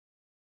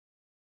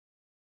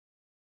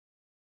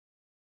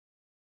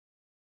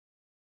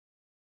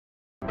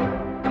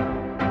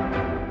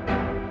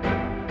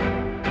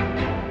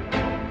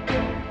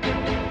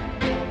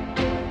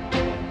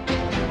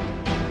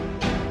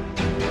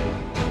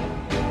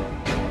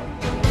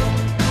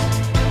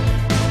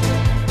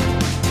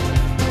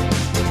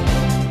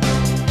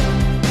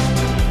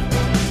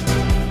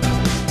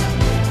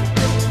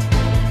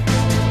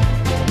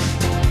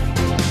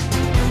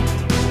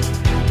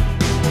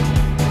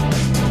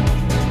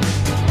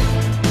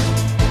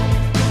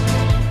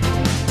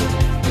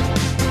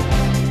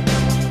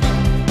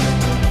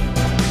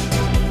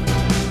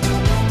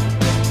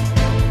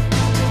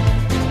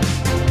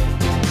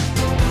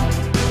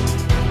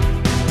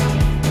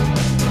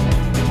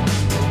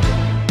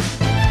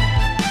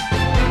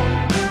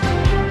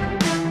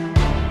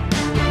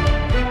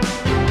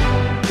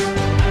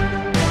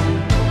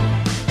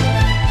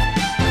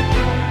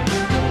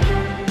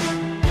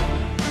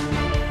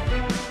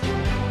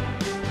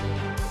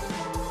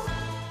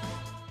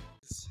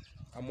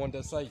I'm on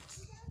the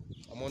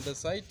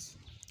site.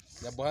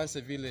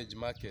 Nyabohanse village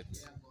market.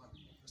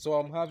 So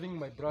I'm having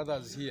my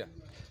brothers here.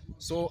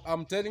 So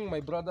I'm telling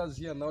my brothers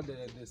here now the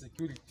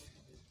security.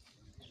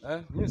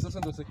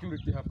 The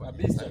security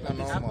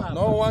hapa.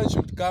 No one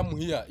should come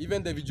here.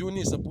 Even the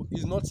Vijuni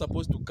is not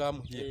supposed to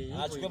come here.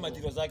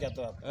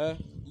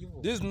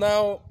 This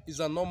now is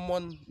a no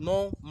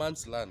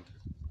man's land.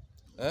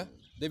 The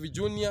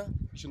Vijunia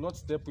should not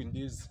step in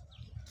this.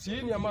 See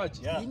in your match?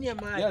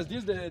 Yes, this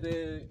is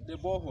the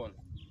borehole.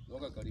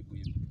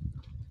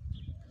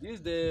 This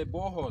is the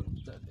borehole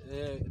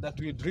that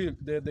we drilled,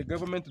 the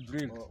government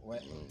drilled.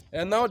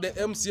 And now the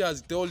MC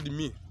has told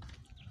me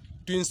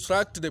to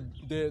instruct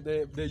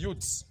the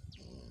youths.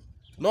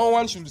 No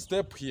one should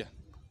step here.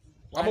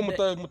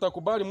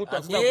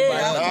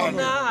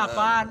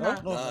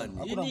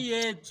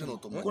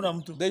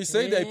 They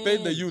say they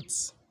paid the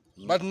youths,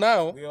 but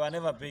now we were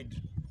never paid.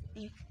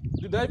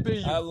 Did I pay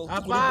you?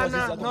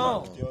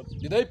 No.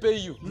 Did I pay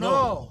you?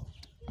 No.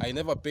 I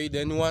never paid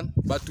anyone,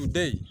 but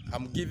today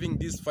I'm giving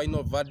this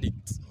final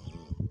verdict.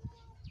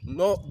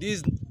 No,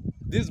 this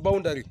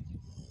boundary,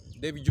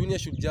 the junior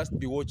should just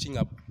be watching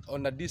up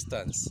on a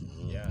distance.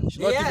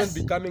 Should not even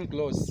be coming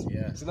close.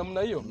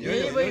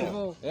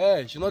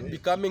 Should not be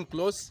coming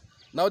close.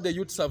 Now the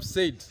youths have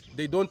said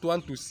they don't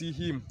want to see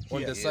him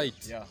on the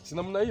site.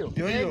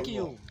 Thank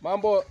you.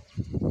 Mambo,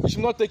 you should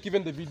not take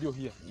even the video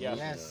here.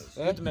 Yes.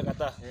 This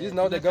is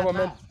now the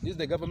government. This is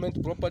the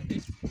government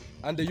property,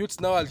 and the youths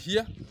now are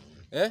here.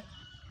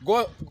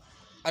 Go.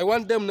 I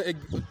want them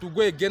to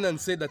go again and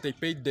say that I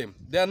paid them.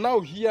 They are now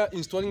here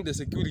installing the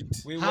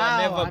security. We were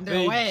never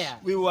paid.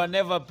 We were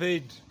never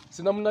paid.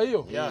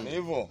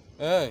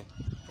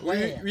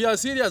 We are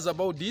serious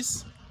about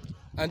this,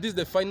 and this is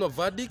the final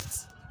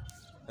verdict.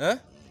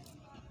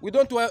 We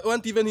don't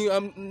want even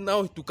him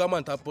now to come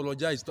and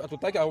apologize. Now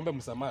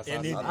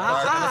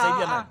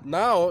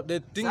the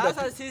thing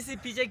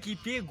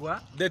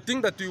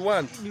that we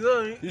want,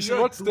 he should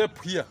not step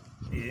here.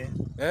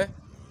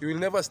 He will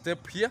never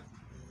step here.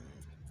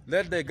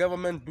 Let the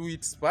government do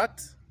its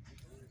part.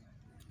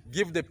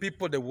 Give the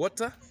people the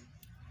water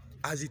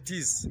as it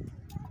is.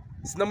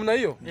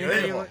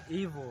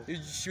 He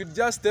should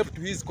just step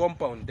to his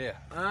compound there.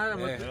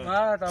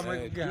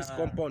 His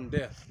compound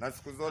there. And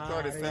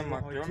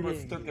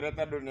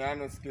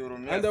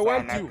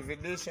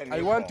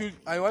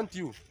I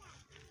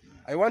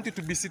want you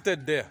to be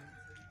seated there.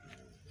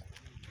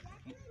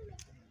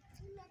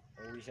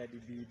 We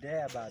should be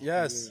there, but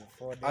yes,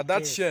 at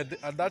that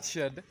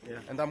shed,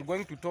 and I'm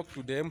going to talk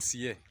to the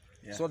MCA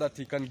so that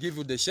he can give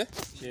you the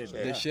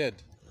shed.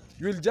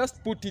 You will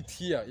just put it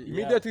here.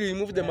 Immediately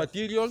remove the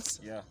materials.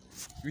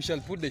 We shall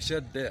put the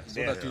shed there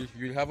so that you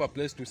will have a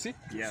place to sit.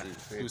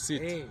 To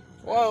sit.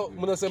 Wow,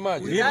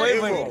 mnasemaje? We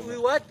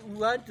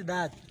want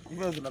that.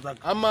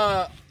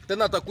 Ama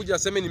tena atakuja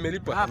aseme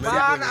nimelipa.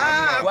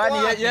 Kwani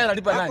yeye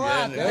analipa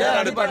nani? Yeye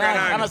analipa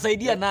nani?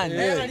 Anasaidia nani?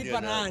 Yeye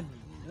analipa nani?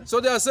 So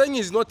they are saying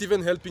he's not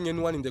even helping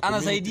anyone in the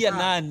community. Anasaidia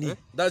nani?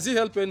 Does he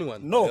help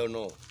anyone?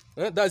 No.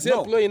 Does he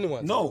employ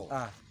anyone? No.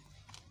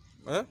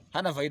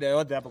 Hana faida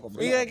yote hapa kwa.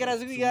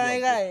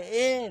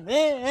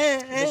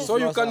 So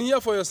you can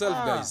hear for yourself,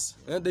 guys.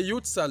 The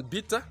youths are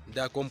bitter.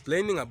 They are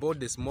complaining about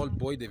the small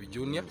boy, the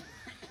junior,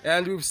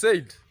 and we've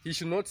said he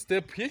should not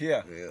step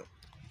here.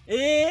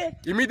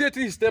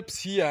 Immediately he steps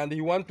here and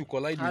he wants to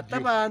collide with you.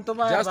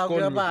 Just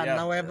call me.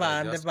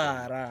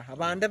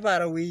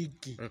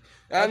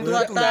 And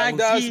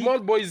there are small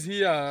boys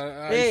here.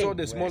 I saw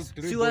the small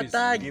 3 boys.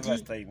 Give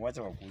us time. Watch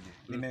our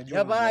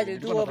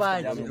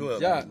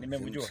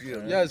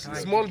Yes,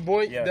 small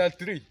boy, there are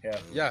 3.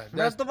 They're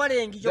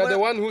the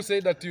one who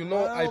said that,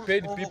 I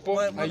paid people,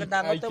 I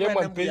came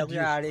and paid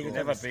you. You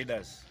never paid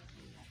us.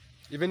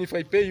 Even if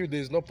I pay you, there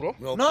is no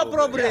problem. No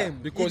problem.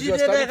 Because you are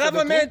standing for the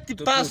government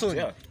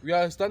person. We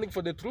are standing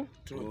for the truth.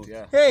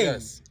 Hey.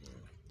 Yes.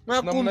 So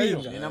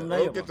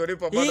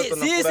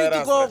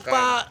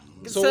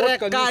what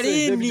can you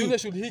say? The junior,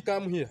 should he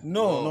come here?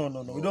 No.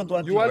 We don't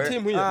want you. You want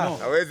him here? No.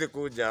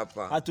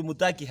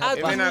 Hatumutaki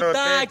hapa.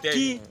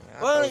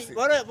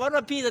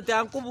 Wana pizza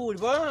tankubuli.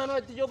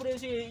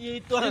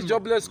 Wana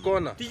jobless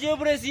corner.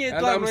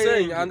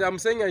 And I'm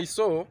saying I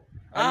saw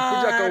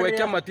alikuja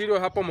kawekea material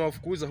hapo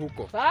mwafukuza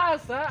huko.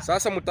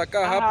 Sasa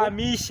mtakaa hapo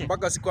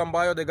mpaka siku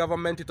ambayo the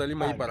government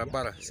italima hii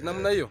barabara. Si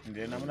namna hiyo?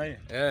 Ndio namna hiyo.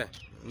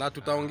 Na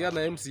tutaongea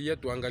na MCA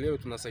tuangalie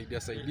tunasaidia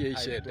hii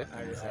shed.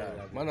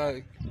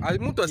 Maana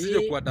mtu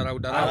asije kwa darau.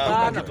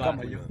 Kuna kitu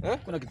kama hiyo.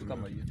 Kuna kitu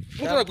kama hiyo.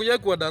 Mtu anakuja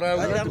kwa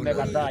darau.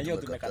 Tumekataa, hiyo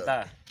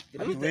tumekataa.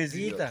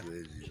 Hatuwezi.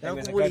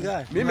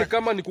 Mimi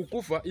kama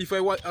nikukufa, if I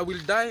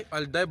will die,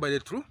 I'll die by the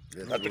truth.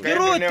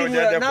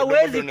 Na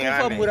wezi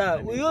kufa mura.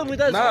 Huyo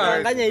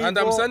mtazanganya hivyo. And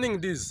I'm saying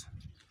this.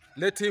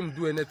 Let him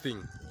do anything.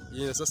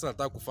 Sasa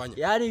nataka kufanya.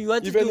 Yani you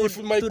want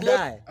to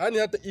die.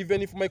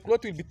 Even if my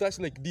cloth will be touched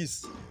like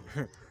this.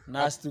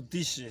 Na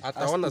astutishe.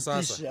 Ataona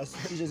sasa.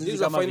 This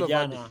is a final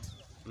verdict.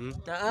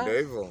 Ndio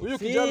hivyo. Huyu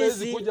kijana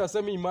hizi kuja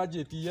aseme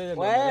imagine yeye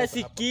ndio. Wewe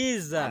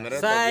sikiza.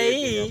 Sasa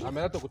hii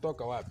ameleta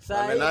kutoka wapi?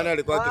 Nani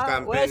alikuwa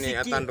kikampeni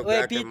hata ndugu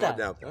yake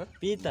mmoja hapo.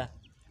 Peter.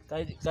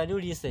 Can you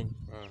listen?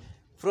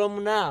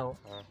 From now,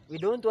 we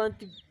don't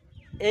want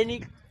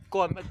any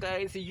camera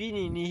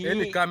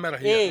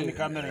here. Any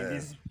camera in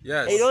this.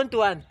 Yes. I don't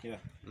want.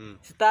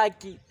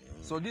 Staki.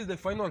 So this is the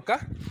final car?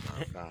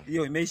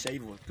 Hiyo imeisha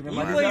hivyo.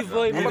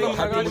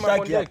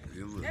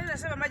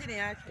 Nasema maji ni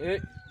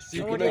yake.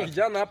 Si kuna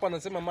kijana hapa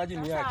anasema maji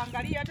ni yake.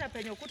 Angalia hata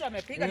penye ukuta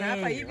amepiga na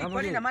hapa hivi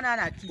kwani na maana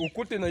hana akili.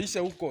 Ukuta inaisha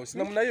huko. Si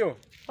namna hiyo?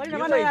 Kwani na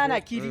maana hana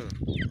akili.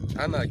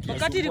 Hana akili.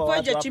 Wakati ilikuwa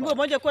nje chimbo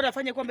moja kwa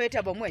nafanya kwamba eti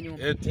abomoe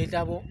nyumba. Eti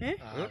abo.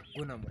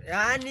 Kuna.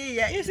 Yaani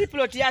Hii si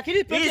plot yake,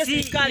 hii plot ya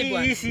serikali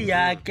bwana. Hii si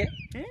yake.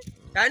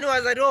 Yaani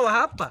wazaliwa wa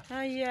hapa.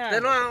 Haya.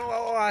 Tena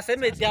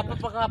waseme eti hapa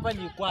paka hapa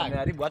ni kwake.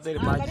 Ameharibu hata ile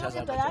maji sasa.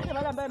 Sasa yake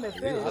wale ambao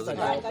amefeli.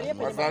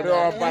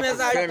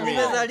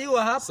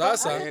 Nimezaliwa hapa.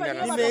 Sasa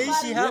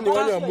nimeishi hapa. Hii ni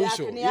onyo ya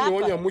mwisho. Hii ni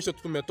onyo ya mwisho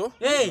tumetoa.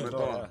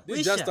 This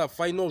is just a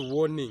final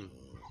warning.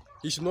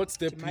 He should not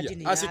step here.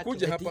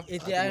 Asikuje hapa.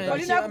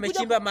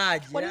 Amechimba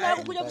maji. Kwa nini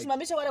hakukuja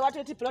kusimamisha wale watu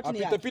eti plot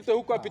ni yake? Apite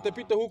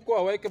huko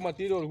aweke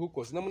material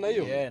huko. Si namna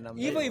hiyo?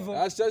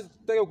 Hivyo.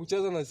 Asitaka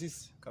kucheza na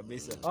sisi.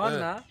 Kabisa.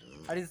 Ona,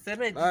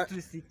 alisema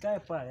tusikae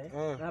pale.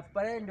 Na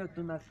pale ndio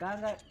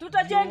tunakanga.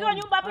 Tutajengewa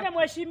nyumba hapa na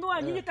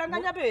mheshimiwa, nyinyi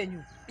kanganya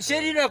penyu.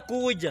 Shedi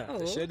inakuja.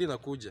 Shedi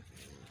inakuja.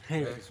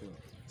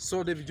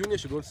 So David Junior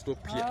should not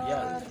stop here.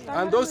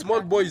 And those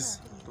small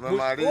boys,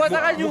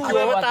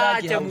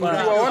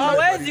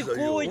 hawezi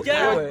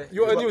kuja.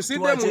 When you see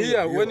them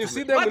here,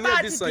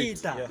 near this side.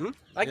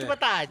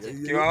 Akipataje?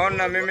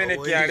 Kiwaona mimi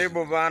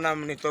nikiharibu bana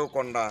mnitoe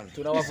huko ndani.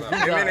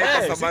 Mimi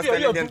naitwa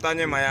Sebastian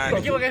Gentanye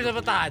Mayani.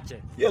 Akipataje?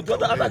 Hiyo tu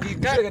hata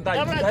kikale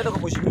kitaenda kwa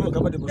mheshimiwa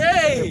kama ndio.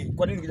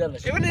 Kwa nini kijana?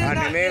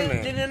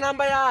 Ni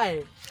namba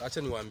yake.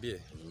 Acha niwaambie.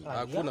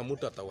 Hakuna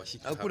mtu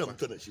atawashika. Hakuna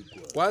mtu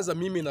anashikwa. Kwanza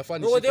mimi nafaa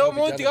nishike. Ndio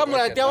mtu kama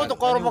unatia watu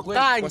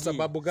kwa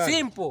sababu gani?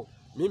 Simple.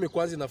 Mimi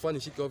kwanza nafaa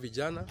nishike hao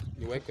vijana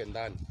niweke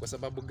ndani. Kwa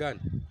sababu gani?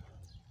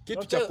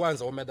 Kitu cha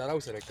kwanza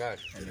wamedharau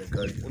serikali.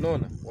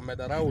 Unaona?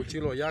 Wamedharau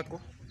chilo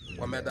yako.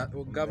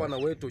 Gavana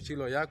wetu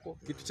chilo yako.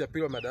 Kitu cha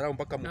pili wamedharau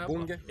mpaka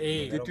mbunge.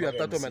 Kitu ya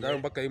tatu wamedharau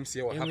mpaka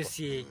MCA wa hapa.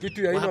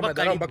 Kitu ya nne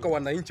wamedharau mpaka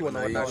wananchi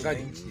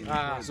wanawadanganya.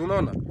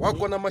 Unaona?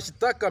 Wako na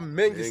mashitaka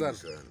mengi sana.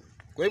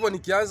 Kwa hivyo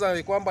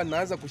nikianza kwamba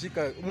naanza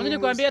kushika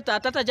nikwambia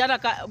tata jana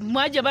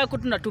maji ambayo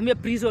tunatumia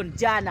prison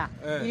jana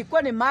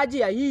ilikuwa ni maji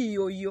ya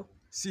hiyo.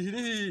 Si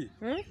hii.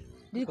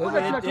 Nilikuwa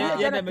tunatumia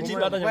jana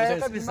mchimba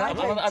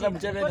hata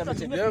mchele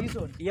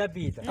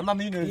ama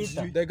mimi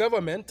the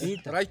government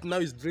right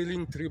now is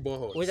drilling 3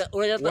 boreholes.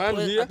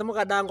 One here.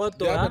 Atamuka dango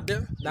to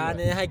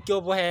dane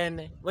hakyo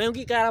bohene.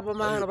 Wengi kara pa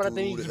mano para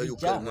temi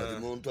kicha.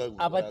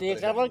 Abate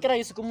kara kira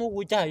isukumu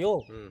gucha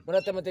yo.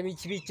 Para temi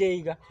chibiche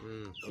iga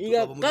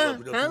ka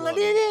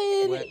angalini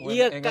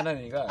iga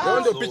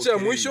ndio picha ya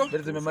mwisho.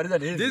 This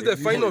is the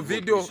final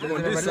video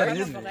on this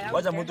side.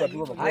 Wacha mtu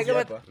apigwe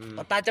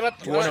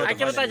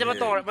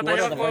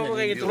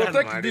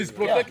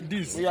Protect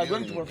this. We are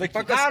going to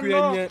protect this.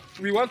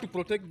 We want to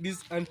protect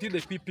this until the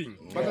equipping.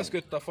 Mpaka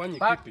siku tutafanya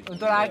equipping.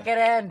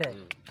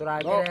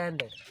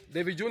 Turakerende.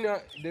 David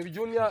Junior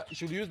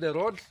should use the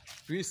road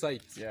to his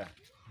side.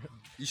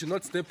 You should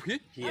not step here.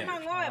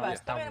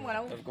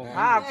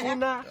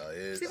 Hakuna.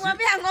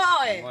 Simwambia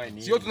ngoe.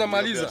 Sio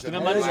tunamaliza.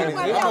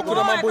 Ama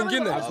kuna mambo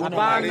mengine?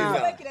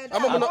 Hapana.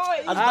 Ama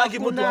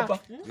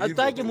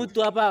hataki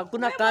mtu hapa.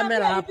 Kuna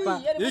kamera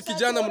hapa. Hii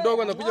kijana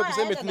mdogo anakuja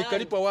kusema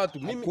tunikalipa watu.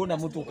 Mimi kuna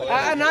mtu.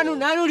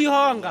 Nani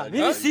ulihonga?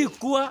 Mimi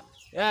sikuwa.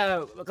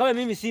 Kama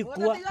mimi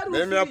sikuwa.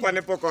 Mimi hapa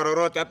nipo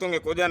kororote, hata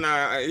ungekuja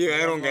na hiyo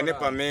hero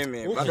ungenipa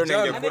mimi. Bado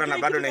ningekura na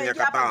bado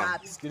ningekataa.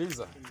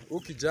 Sikiliza.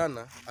 Huyu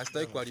kijana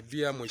asitaki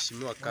kuharibia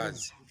mheshimiwa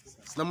kazi.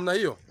 Si namna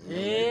hiyo?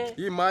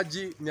 Hii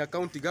maji ni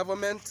county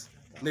government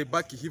na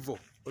ibaki hivyo.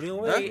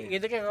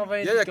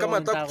 Yeye kama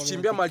anataka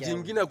kuchimbia maji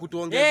mengine ya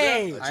kutuongezea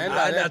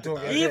aenda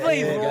hivyo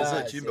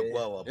achimbe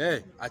kwao hapo.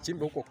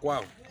 Achimbe huko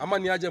kwao. Ama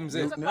ni aje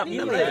mzee?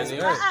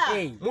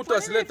 Mtu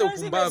asilete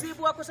upumbavu.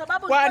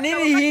 Kwa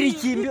nini hili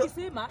chimbio?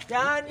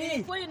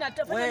 Yaani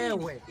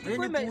wewe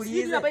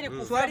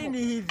swali ni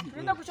hivi.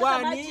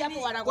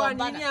 Kwa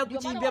nini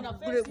hakuchimbia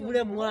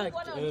kule mwake?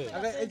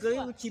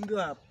 Akaiko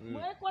kuchimbia hapo.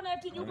 Mweko na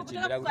eti juku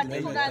kutaka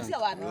kukatiza unaanzia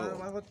wapi?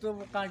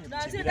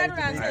 Unaanzia ndani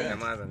unaanzia.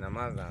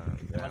 Nyamaza.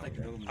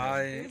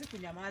 I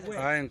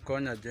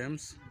Konya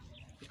James,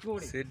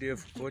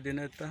 CDF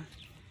coordinator.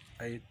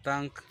 I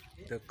thank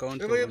the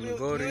county of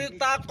Migori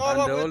and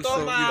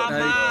also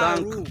I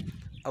thank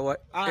our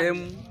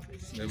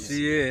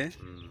MCA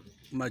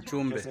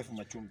Machumbe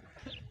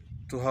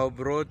to have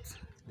brought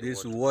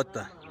this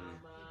water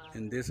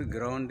in this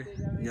ground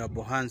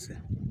Nyabohanse.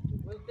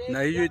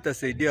 Na hiyo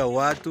itasaidia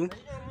watu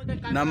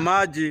na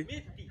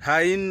maji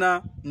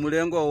haina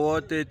mlengo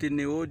wote eti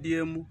ni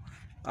ODM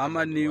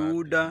ama ni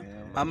UDA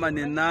ama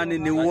ni nani,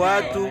 ni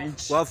watu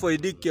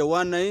wafaidike,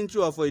 wananchi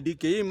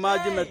wafaidike. Hii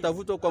maji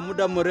imetafutwa kwa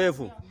muda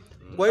mrefu.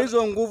 Kwa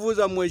hizo nguvu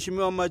za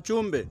mheshimiwa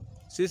Machumbe,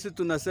 sisi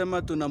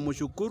tunasema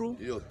tunamshukuru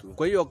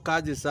kwa hiyo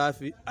kazi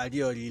safi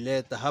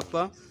aliyolileta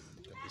hapa.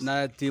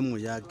 na timu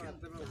yake.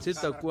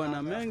 Sitakuwa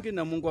na mengi,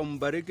 na Mungu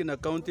ambariki, na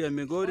kaunti ya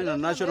Migori na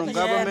national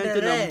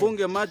government na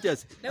mbunge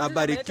Matias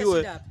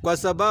abarikiwe, kwa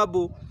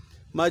sababu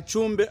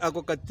Machumbe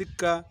ako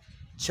katika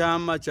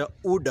chama cha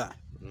UDA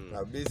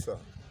kabisa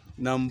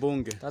na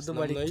mbunge.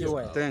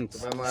 Tatubarikiwe.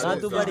 Thanks.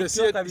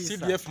 Tatubarikiwe kabisa.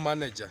 CDF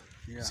manager.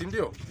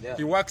 Sindio?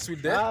 He works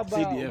with the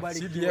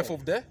CDF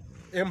of the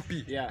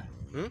MP. Yeah.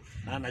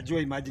 Na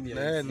anajua imagine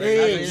ya.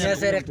 Ni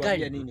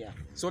serikali nini ya.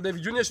 So the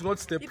junior should not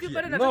step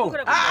here. No.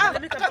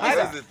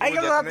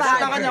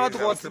 Haikatafanya watu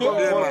kwa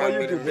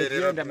YouTube.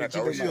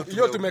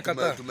 Hiyo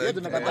tumekataa.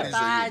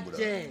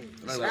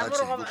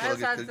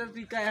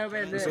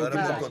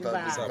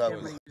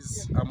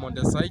 I'm on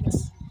the site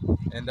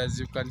and as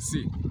you can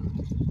see,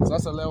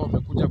 sasa leo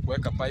wamekuja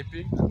kuweka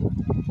piping,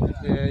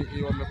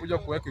 wamekuja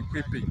kuweka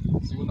equipping.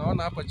 Si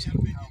unaona hapa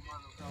chini?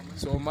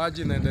 So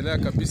maji inaendelea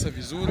kabisa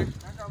vizuri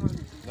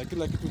na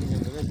kila kitu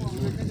kinaendelea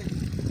vizuri.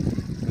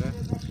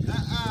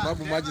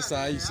 Sababu maji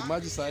saa hii, si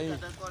maji saa hii.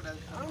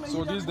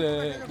 So this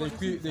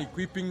the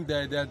equipping, they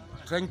are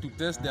trying to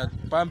test, they are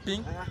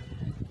pumping.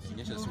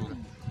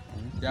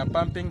 They are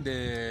pumping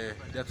they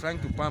are trying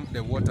to pump the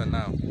water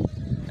now.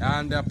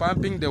 And they are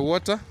pumping the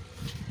water.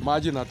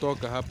 Maji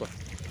inatoka hapa.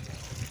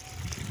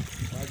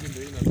 Maji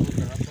ndio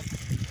inatoka hapa.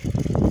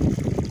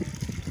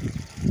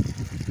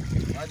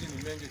 Maji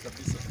ni mengi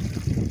kabisa.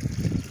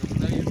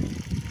 Namna hiyo.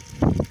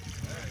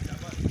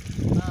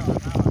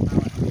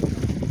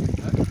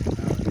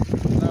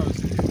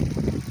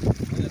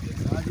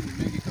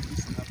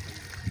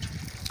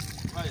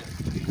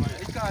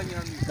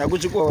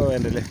 Nakuchukua wewe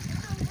endelee.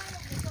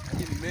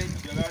 Maji ni mengi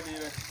jalani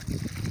ile.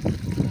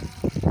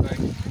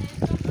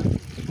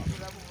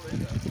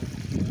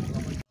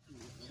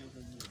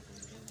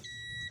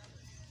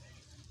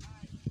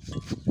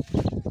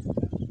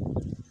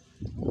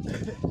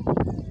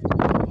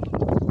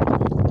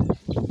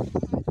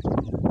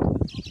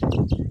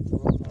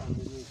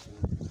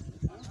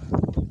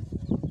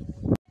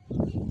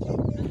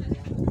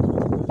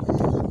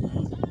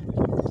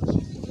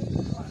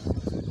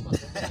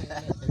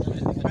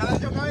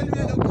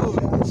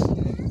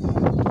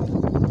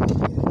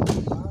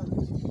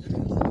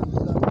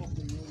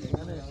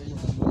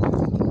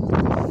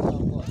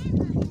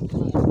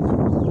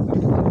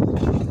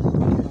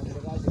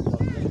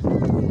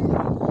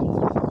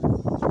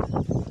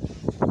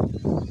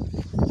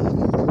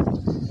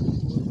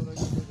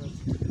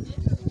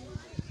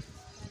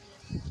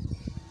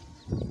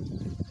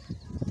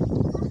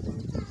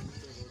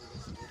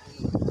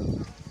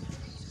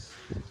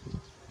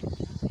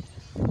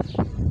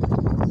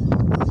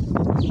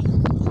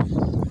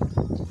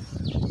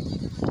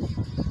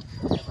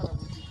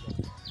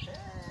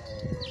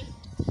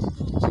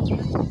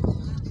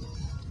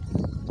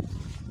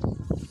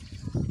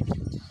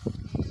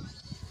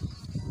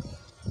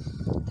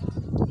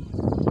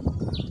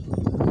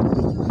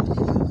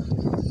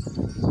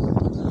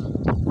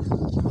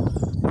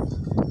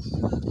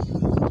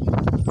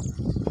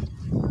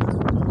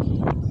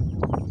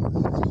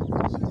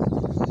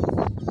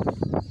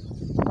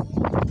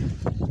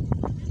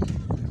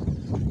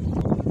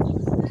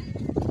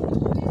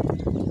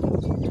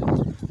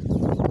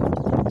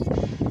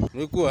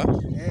 Ulikuwa?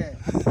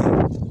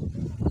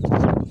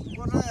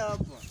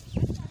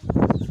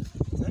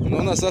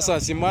 Unaona sasa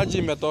si maji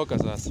imetoka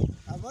sasa.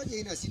 Maji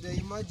ina shida,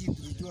 maji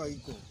kujua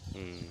iko.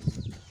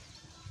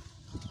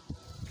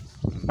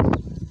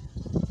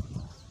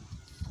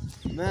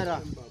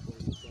 Mera.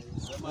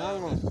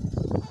 Mama.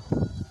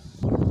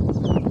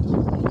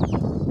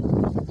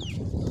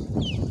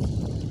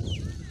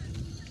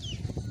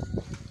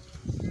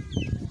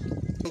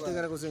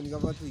 Tegara kuseni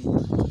kama tu.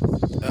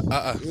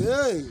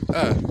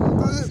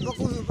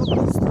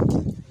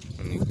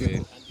 Okay.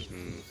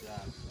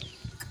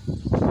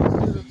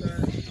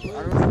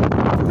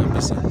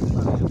 Kabisa.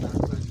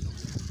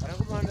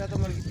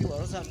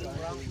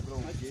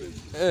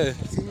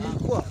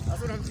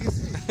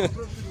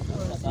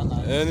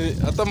 Yaani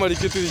hata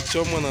malikitu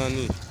ilichomwa na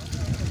nani?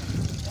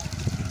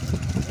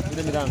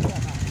 Ile milango.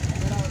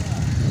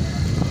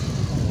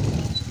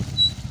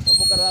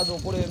 Hapo karazo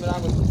kule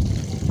milango.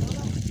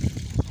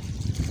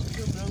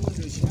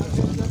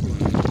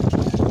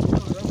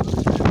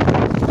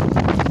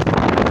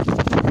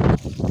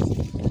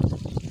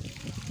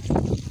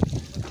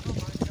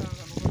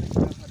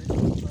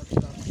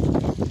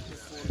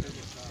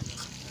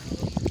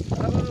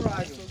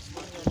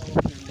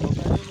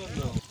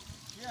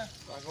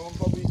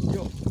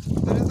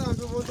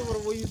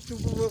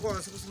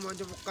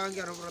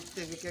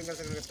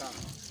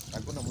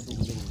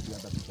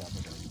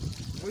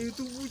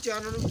 YouTube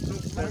channel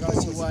ana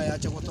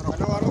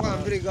waro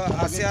Amerika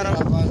asiara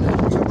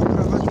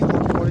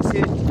polisi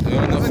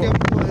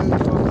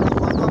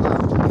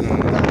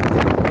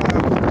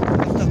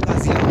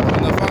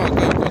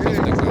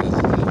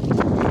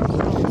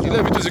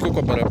ile vitu ziko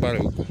kwa barabara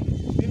huko.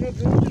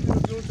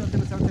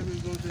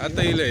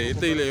 Hata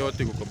ile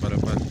yote iko kwa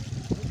barabara.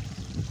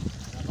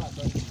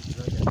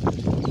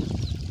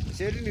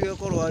 Seri ni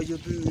ko ro ayo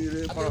tu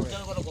re para.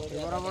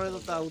 Para para to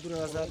ta utu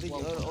na sa ti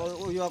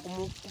o yo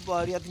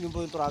akumukubalia ti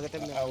nyumba ntoragete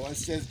me.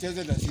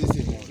 Cheze na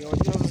sisi. Yo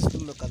yo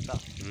tumbe kata.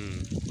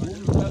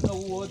 Kaka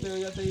wote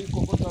yata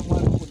iko kwa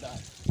mwana kunda.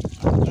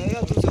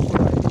 Ya tu se ko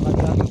kata.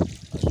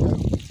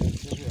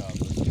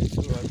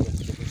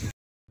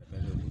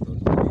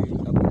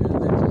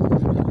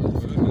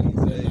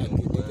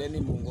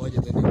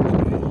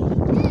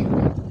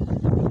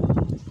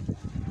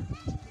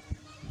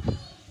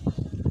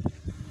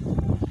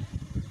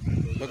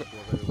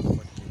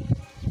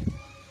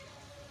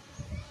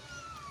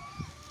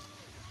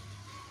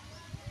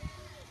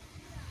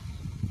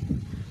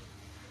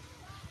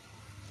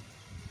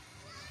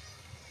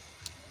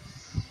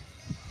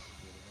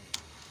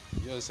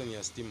 Hiyo sasa ni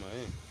ya stima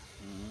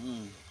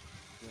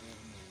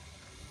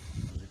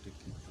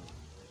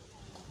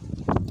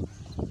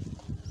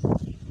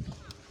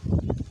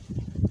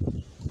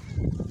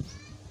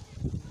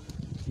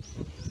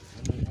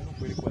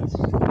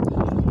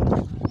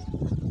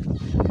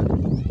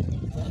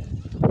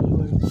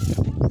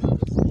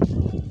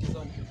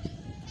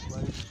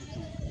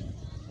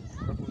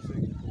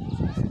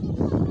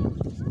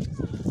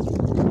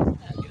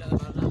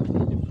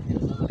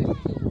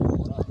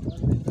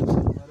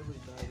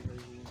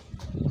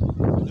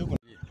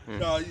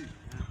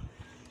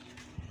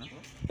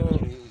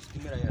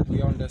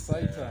We are on the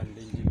site and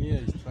the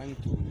engineer is trying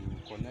to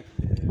connect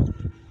the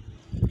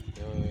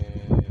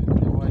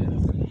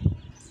wires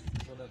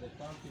so that the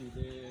pumping,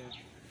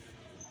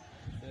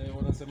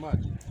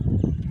 wanasemaje?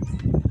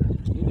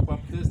 Do the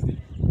pump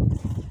testing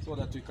so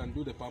that we can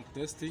do the pump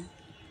testing.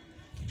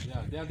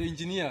 Yeah, they are the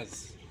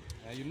engineers.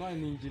 You know,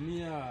 an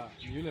engineer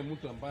ni yule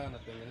mtu ambaye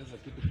anatengeneza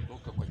kitu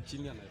kutoka kwa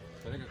chini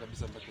anapeleka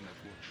kabisa mpaka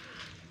kinakuwa.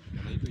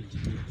 Anaitwa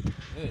engineer.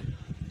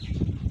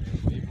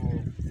 Kwa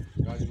hivyo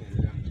kazi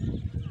inaendelea.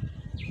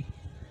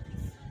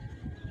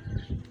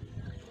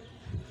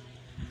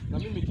 Na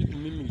mimi kitu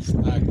mimi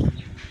sitaki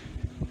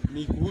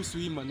ni kuhusu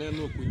hii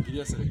maneno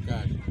kuingilia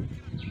serikali.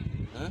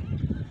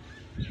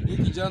 Hii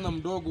kijana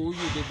mdogo huyu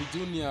David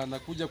Junior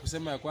anakuja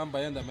kusema ya kwamba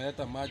yeye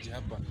ameleta maji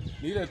hapa.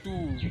 Ni ile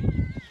tu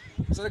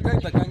serikali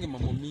itakange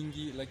mambo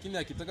mingi, lakini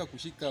akitaka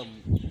kushika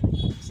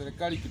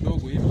serikali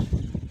kidogo hivi,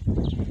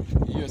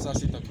 hiyo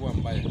sasa itakuwa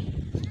mbaya.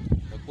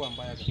 Itakuwa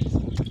mbaya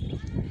kabisa.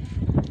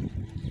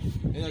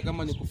 Yeye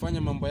kama ni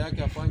kufanya mambo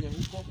yake afanye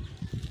huko.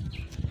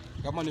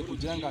 Kama ni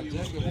kujenga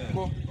ajenge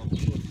huko.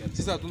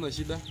 Sisi hatuna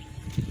shida.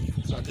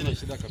 Sisi hatuna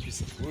shida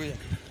kabisa.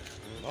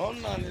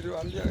 Naona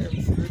niliwaambia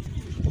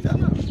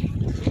jana.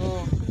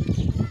 So,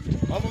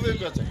 mambo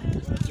vipi acha?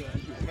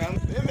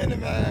 Mimi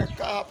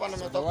nimekaa hapa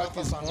nimetoka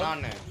hapa saa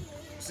 8.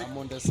 I'm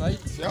on the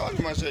site. Sio ni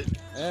mashai.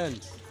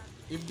 And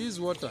if this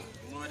water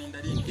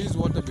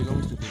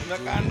belongs to the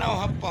Nimekaa nao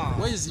hapa.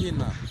 where is he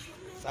now?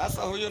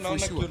 Sasa huyo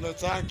naona kiuno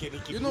chake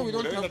You know, we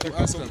don't have to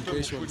ask some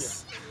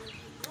questions.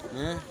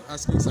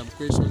 Asking some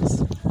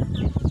questions.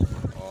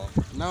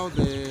 Now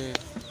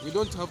we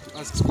don't have to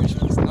ask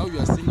questions. Now we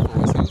are seeing for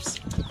ourselves.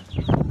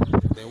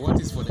 The what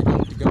is for the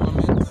county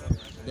government,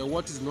 the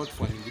what is not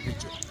for an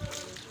individual.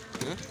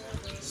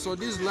 So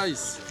these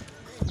lies,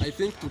 I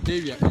think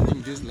today we are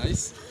ending these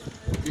lies,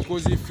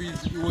 because if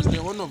he was the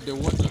owner of the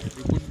water,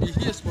 he could be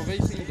here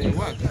supervising the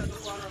work.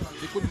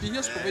 He could be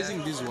here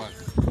supervising this work.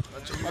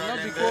 But not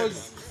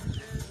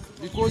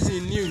because he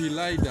knew he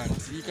lied and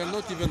he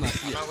cannot even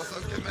appear.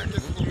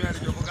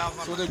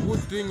 So the good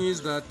thing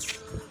is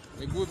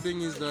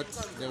that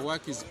the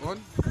work is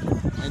on,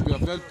 and we are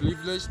very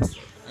privileged,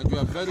 and we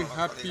are very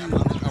happy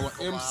with our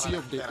MC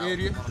of the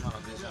area.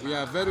 We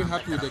are very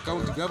happy with the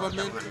county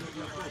government.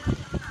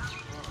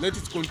 Let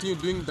it continue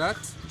doing that,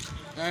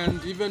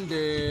 and even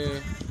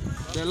the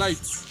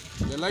lights.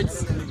 The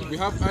lights, we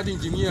have had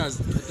engineers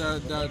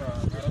that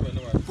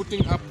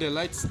putting up the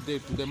lights to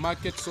the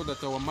market so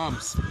that our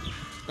moms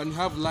can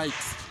have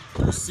lights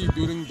to see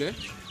during the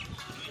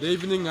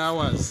evening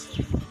hours.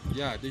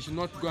 Yeah, they should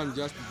not go and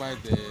just buy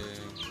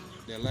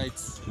the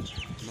lights.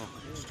 No.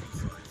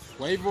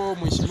 Kwa hivyo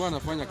mheshimiwa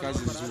anafanya kazi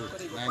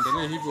nzuri.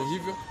 Naendelee hivyo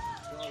hivyo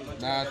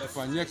na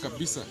tufanyie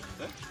kabisa.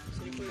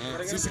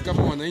 Sisi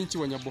kama wananchi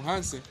wa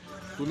Nyabohanse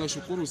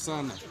tunashukuru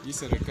sana hii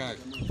serikali.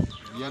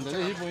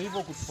 Iendelee hivyo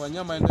hivyo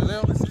kutufanyia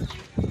maendeleo,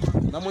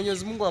 na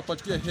Mwenyezi Mungu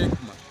apatie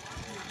hekima.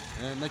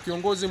 Na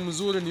kiongozi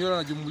mzuri ni yule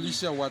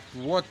anajumlisha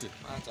watu wote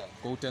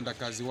kwa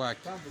utendakazi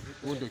wake.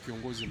 Huyo ndio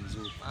kiongozi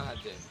mzuri.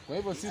 Kwa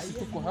hivyo sisi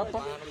tuko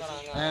hapa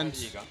and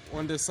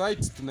on the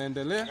site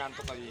tunaendelea.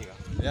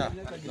 Yeah,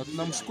 na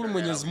tunamshukuru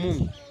Mwenyezi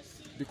Mungu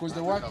because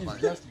the work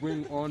is just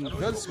going on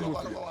very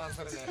smoothly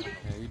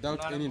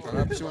without any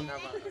interruption.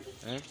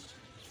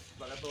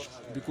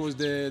 Because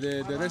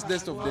the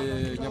residents of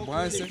the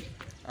Nyabohanse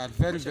are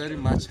very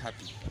much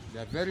happy.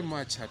 They are very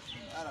much happy.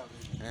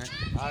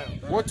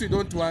 What we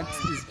don't want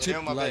is cheap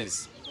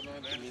lies.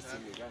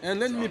 And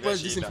let me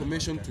pass this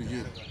information to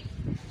you.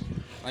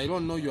 I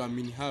don't know you are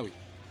Minihawi.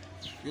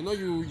 You know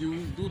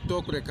you do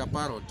talk like a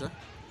parrot.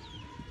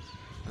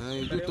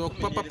 You do talk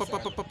pa.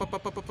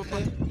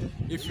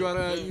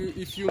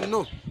 If you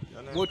know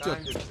what you are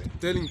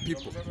telling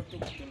people,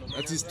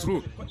 that is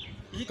true.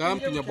 come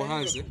to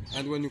Nyabohanse,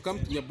 and when you come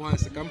to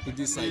Nyabohanse, come to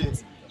this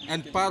side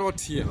and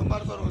parrot here. I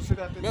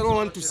don't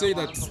want to say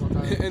that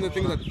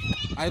anything that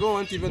I don't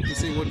want even to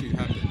say what will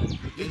happen.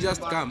 You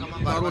just come,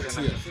 parrot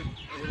here.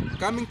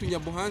 Coming to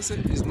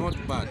Nyabohanse is not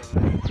bad.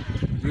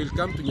 You will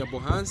come to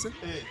Nyabohanse.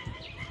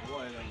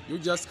 You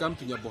just come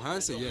to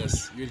Nyabohanse,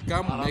 yes. You will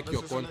come make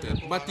your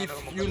content. But if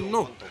you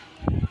know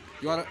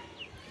you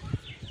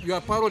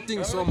are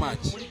parroting so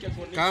much,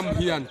 come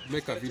here and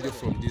make a video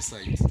from this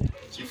side.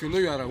 If you know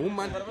you are a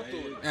woman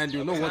and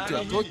you know what you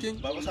are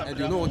talking and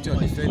you know what you are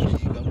defending,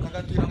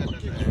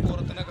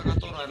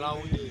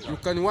 you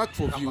can work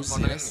for views,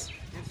 yes.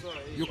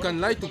 You can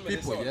lie to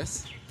people,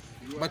 yes.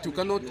 But you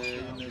cannot.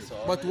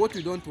 But what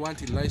we don't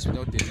want is lies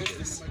without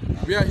evidence.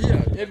 We are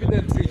here,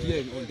 evidently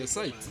here on the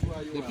site.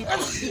 The people are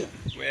here.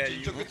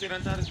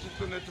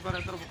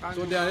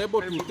 So they are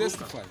able to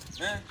testify.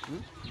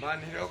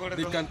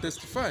 They can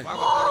testify.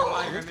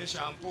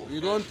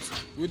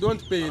 We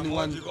don't pay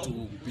anyone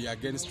to be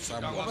against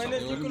someone.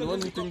 The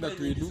only thing that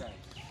we do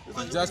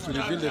is just to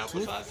reveal the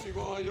truth.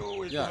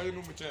 Yeah.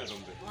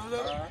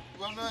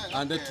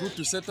 And the truth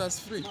to set us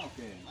free.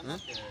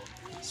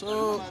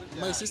 So,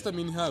 my sister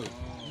Minhawe,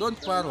 don't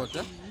parrot.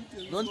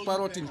 Don't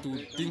parrot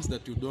into things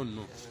that you don't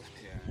know.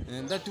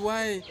 And that's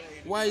why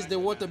is the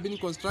water being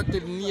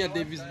constructed near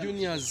Davis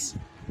Junior's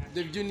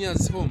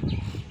home?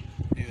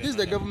 This is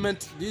the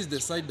government, this is the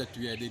site that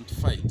we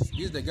identified.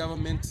 This is the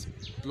government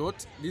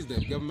plot, this is the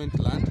government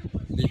land.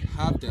 They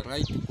have the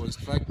right to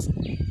construct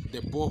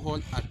the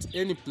borehole at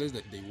any place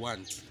that they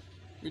want.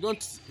 We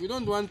don't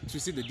want to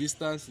see the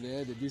distance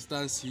there, the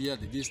distance here,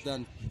 the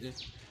distance there.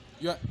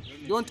 You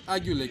don't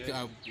argue like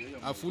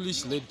a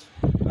foolish lady.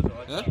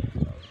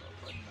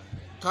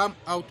 Come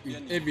out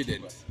with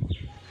evidence.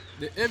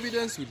 The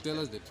evidence will tell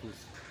us the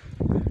truth.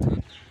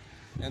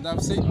 And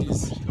I've said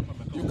this.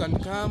 You can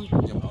come to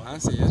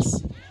Nyabohanse,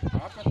 yes.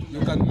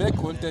 You can make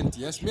content,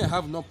 yes. Me, I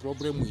have no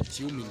problem with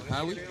you,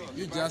 Minhawe.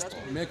 You just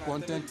make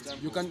content.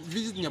 You can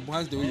visit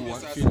Nyabohanse the way you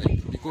want, feel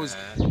like, because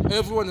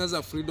everyone has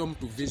a freedom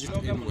to visit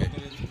anywhere.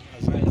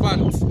 But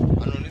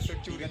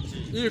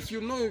if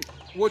you know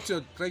what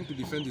you're trying to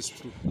defend is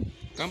true,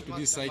 come to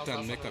this site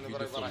and make a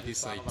video from this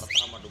site.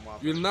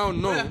 You'll now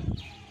know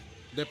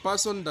the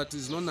person that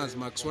is known as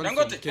Max One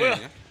from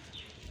Kenya,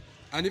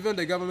 and even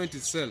the government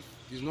itself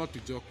is not to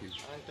joke with.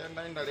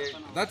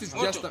 That is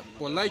just a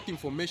polite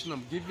information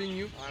I'm giving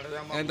you,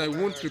 and I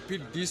won't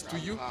repeat this to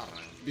you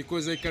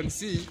because I can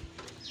see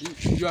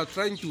you are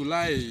trying to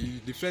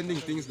lie, defending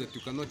things that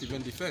you cannot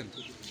even defend.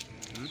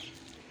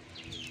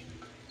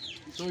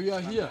 So we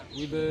are here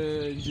with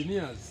the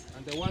engineers,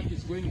 and the work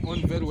is going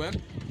on very well.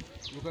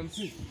 You can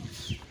see.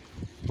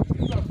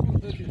 These are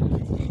full evidence.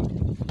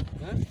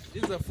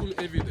 These are full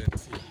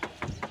evidence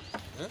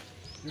here.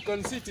 You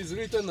can see it is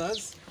written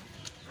as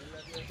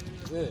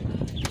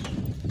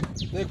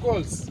they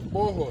call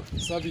borehole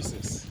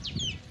services.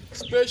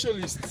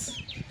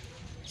 Specialists,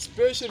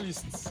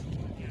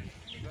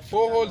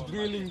 borehole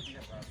drilling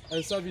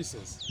and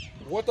services,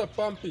 water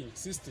pumping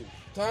system,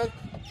 tank.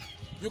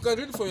 You can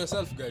read for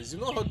yourself, guys. You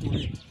know how to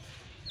read.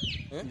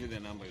 Even the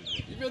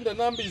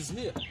number is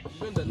here.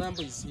 Even the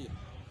number is here.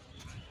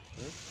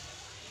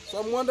 So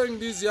I'm wondering,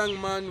 this young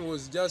man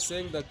was just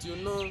saying that, you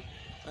know,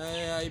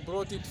 I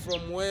brought it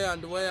from where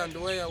and where and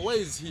where. Where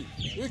is he?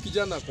 Huyu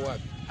kijana kwa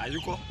wapi?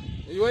 Hayuko.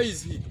 Where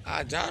is he?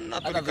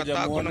 Jana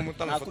tulikataa kuna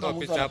mtu anafuta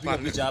picha hapa.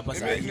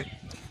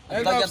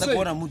 And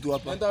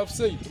I've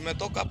said,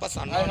 tumetoka hapa I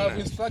sana. have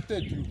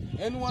instructed you.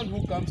 Anyone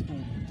who comes to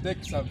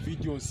take some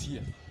videos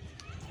here,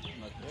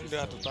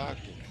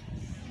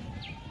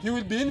 he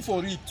will be in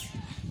for it.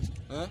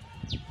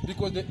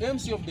 Because the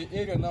MC of the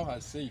area now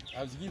has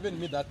given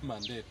me that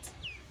mandate,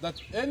 that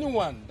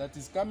anyone that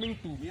is coming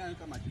to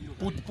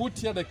put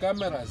here the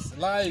cameras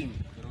lying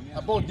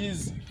about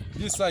this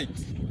site,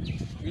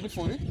 in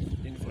for it.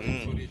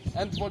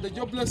 And for the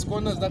jobless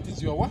corners, that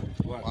is your work.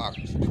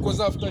 Because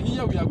after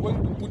here, we are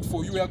going to put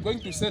for you, we are going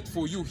to set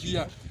for you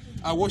here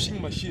a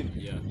washing machine.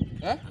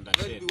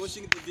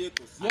 Washing the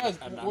vehicles. Yes,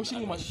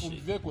 washing machine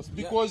vehicles.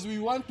 Because we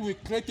want to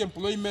create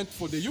employment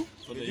for the youth.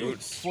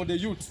 For the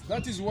youth.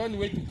 That is one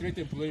way to create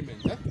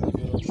employment.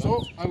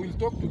 So I will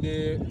talk to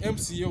the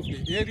MCA of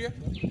the area,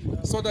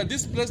 so that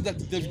this place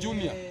that Dave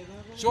Junior,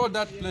 show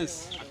that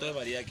place.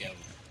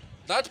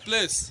 That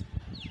place.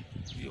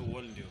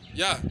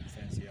 Yeah.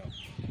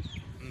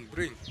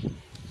 Bring.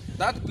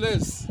 That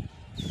place,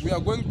 we are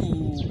going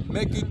to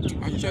make it to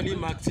Actually,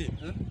 Maxine,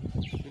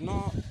 you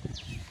know,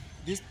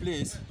 this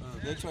place,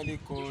 they actually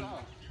call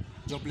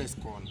jobless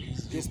corn.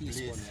 This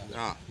place.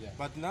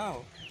 But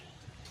now,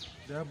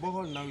 the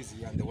borehole now is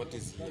here and the water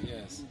is here.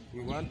 Yes.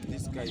 We want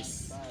these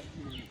guys,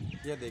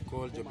 here they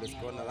call jobless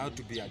corner, now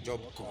to be a job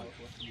corner.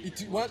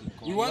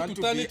 We want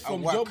to turn it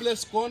from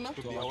jobless corner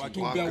to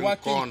be a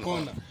working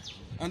corner.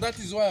 And that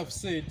is why I've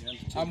said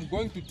I'm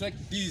going to take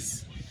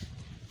this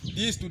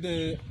to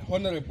the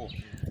honorable,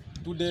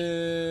 to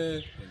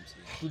the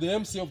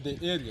MC of the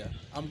area.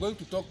 I'm going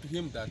to talk to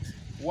him that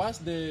once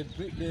the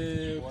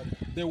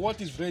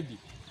water is ready,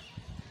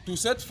 to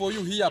set for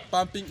you here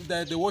pumping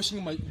the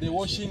washing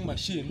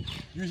machine.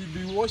 You should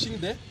be washing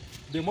the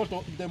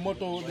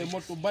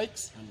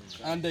motorbikes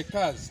and the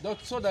cars,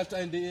 so that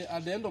at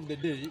the end of the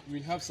day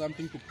we'll have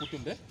something to put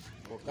on there.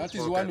 That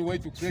is one way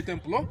to create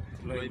employment.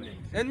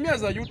 And me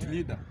as a youth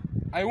leader,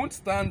 I won't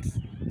stand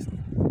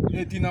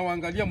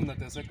tinawaangalia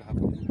mnateseka hapa.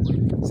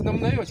 Si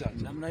namna hiyo cha.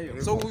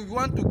 So we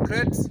want to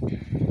create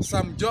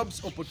some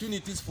jobs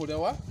opportunities for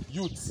our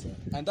youths,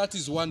 and that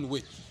is one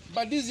way.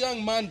 But this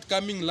young man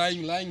coming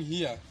lying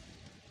here,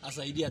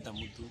 asaidia hata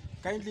mtu.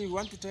 Kindly we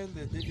want to tell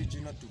the David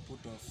Junior to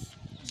put off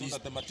so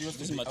that the materials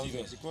will be out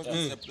there, because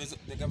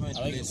the government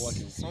place,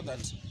 so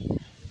that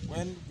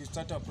when we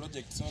start our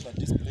project, so that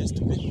this place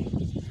to be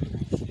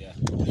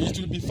it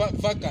will be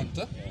vacant.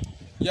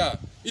 Yeah,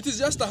 it is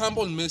just a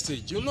humble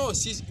message. You know,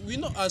 we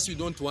know us, we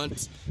don't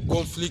want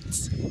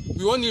conflicts.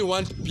 We only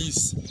want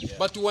peace.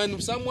 But when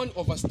someone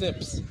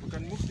oversteps, we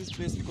can move this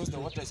place because the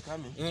water is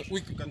coming.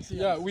 We can see.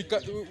 Yeah,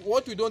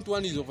 what we don't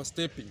want is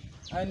overstepping.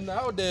 And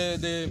now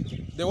the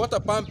water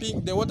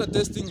pumping, the water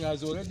testing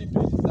has already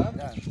been done.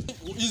 Yeah.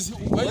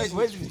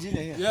 Where's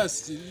Virginia here?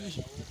 Yes.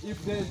 If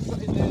the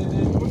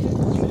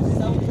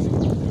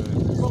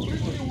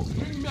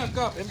bring me a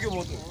cup.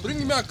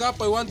 Bring me a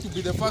cup. I want to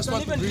be the first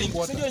one to drink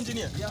water.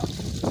 Engineer. I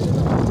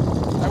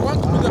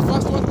want to be the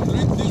first one to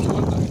drink this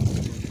water.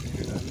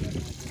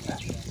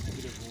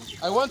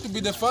 I want to be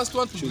the first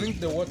one to drink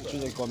the water.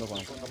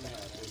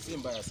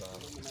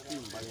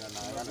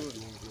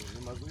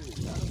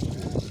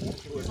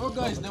 So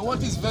guys, the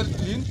water is very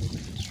clean.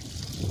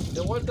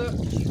 The water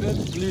is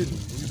very clean.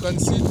 You can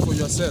see it for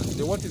yourself.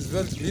 The water is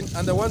very clean,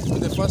 and I want to be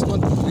the first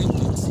one to drink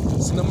it.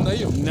 Si namna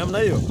hiyo? Namna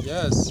hiyo?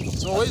 Yes.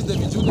 So where is the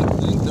Vijuna to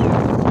drink the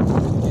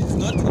water? It's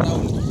not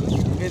round.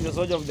 Okay, the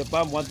soldier of the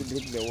palm want to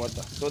drink the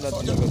water, so that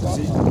you can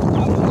see.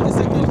 I'm the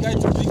second guy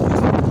to drink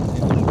this.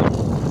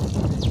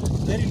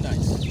 Very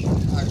nice.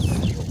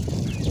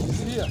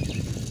 It's here.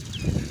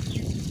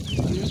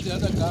 And use the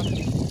other cup.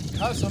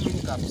 How so many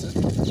cups?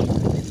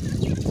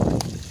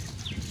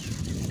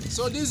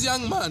 So this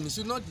young man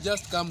should not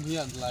just come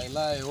here and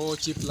lie, oh,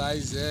 cheap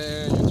lies,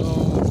 you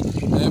know,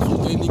 for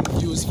gaining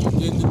views, for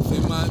gaining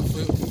fame, want to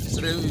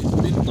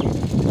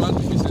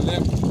be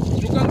celeb.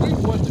 You can drink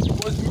water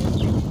because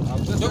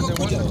I've tested the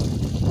water.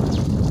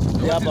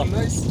 The water is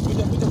nice.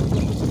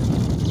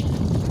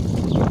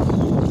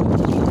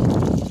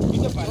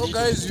 So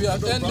guys, we are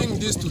ending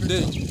this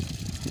today,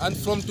 and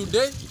from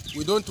today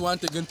we don't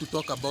want again to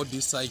talk about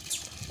this site.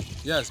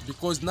 Yes,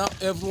 because now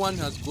everyone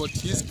has got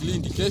his clear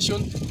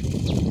indication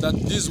that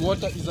this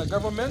water is a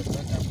government.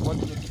 So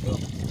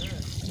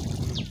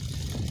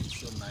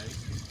nice.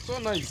 So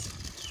nice.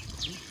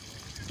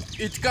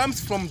 It comes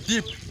from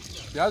deep.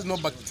 There has no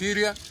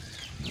bacteria.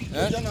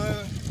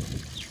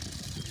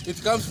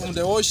 It comes from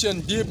the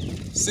ocean deep,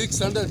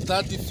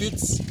 630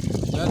 feet.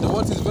 And the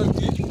water is very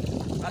clean.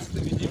 Ask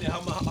the Virginia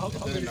how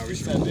many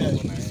fish are there.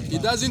 He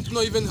doesn't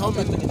know even how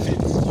many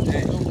feet.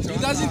 He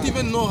doesn't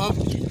even know how.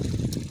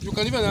 You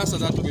can even answer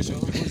that question.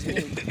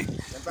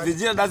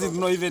 Virginia doesn't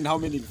know even how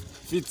many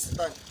feet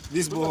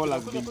this borehole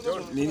has been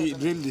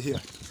drilled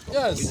here.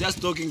 Yes. We're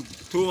just talking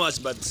too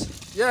much, but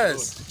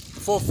yes,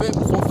 for fame.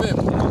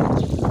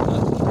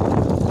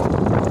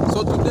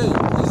 So today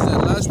is the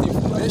last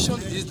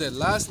information, is the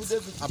last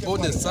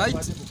about the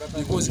site,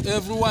 because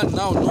everyone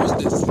now knows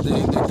this,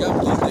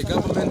 the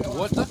government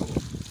water.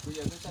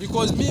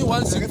 Because me,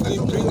 once you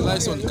bring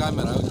lights on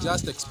camera, I'll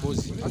just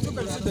expose you. As you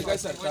can see, the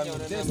guys are coming.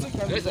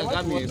 guys are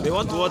coming. They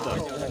want water.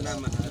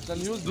 You can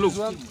use this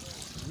one.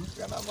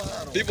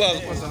 People are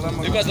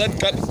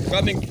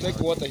coming to take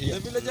water here.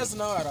 The villagers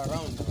now are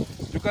around.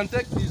 You can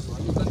take this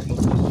one. You can put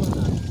this one.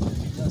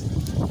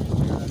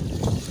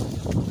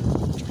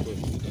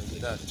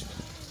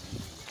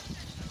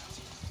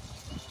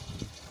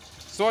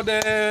 So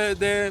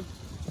the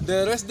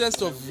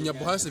residents of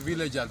Nyabohanse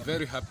village are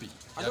very happy.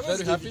 They are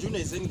very happy.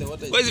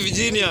 Where's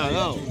Virginia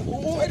now?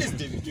 Where is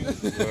David Junior?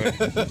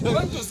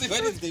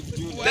 Where is David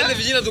Junior? Tell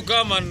Virginia to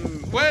come and.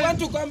 We want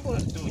to come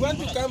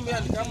here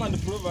and come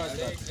and prove us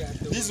that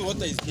this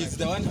water is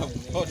the one who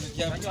got it.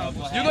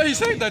 You know, he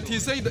said that.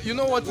 You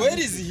know what? Where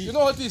is he? You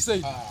know what he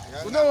said?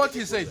 You know what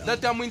he said?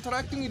 That I'm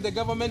interacting with the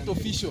government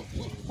official.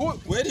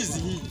 Where is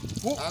he?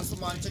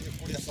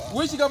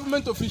 Which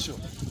government official?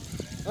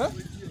 Huh?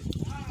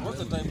 What's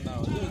the time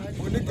now?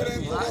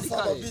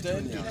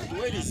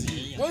 Where is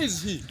he? Where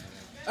is he?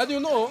 And you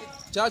know,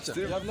 Chacha,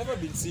 You have never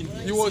been seen.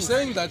 he was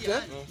saying that,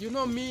 you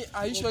know me,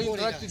 I usually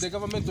interact with the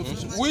government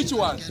official. Which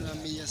one?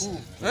 Who?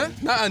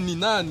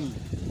 Nani?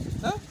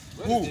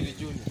 Who?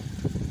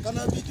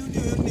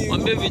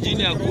 Mwambie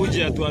Virginia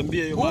akuje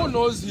atuambie hiyo. Who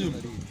knows him?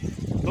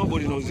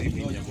 Nobody knows him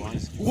in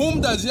Nyabohanse.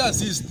 Whom does he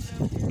assist?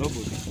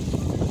 Nobody.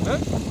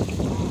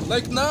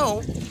 Like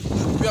now,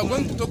 we are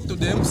going to talk to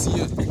the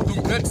MCA to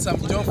get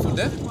some job for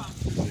them.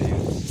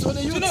 So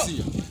the youth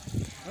here.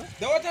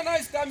 The water now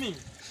is coming.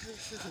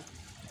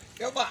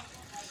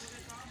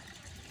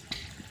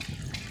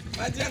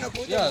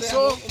 Yeah,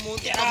 so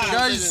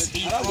guys,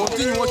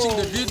 continue watching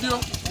the video,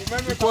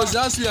 because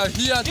as we are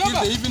here till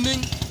the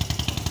evening,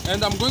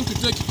 And I'm going to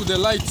take you to the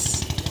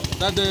lights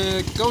that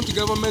the county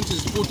government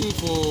is putting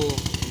for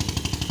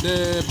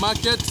the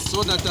market,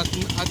 so that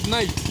at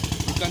night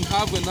you can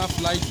have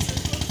enough light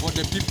for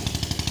the people.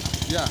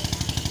 Yeah.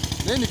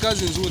 Ni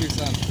kazi nzuri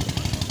sana.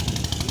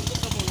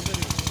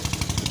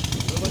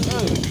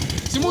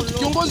 Simu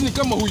kiongozi ni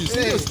kama huyu,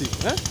 seriously.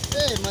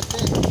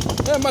 Matendo.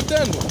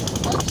 Matendo.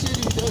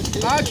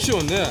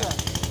 Action, yeah.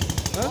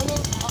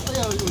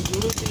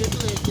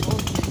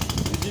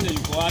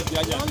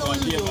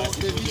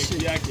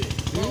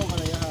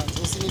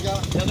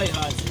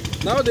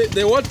 Now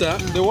the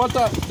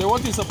water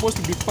is supposed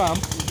to be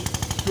pumped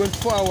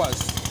 24 hours.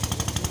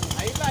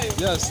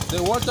 Yes,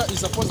 the water is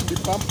supposed to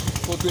be pumped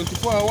for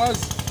 24 hours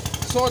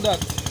so that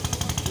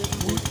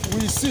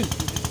we see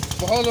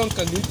for how long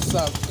can it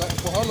serve,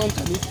 for how long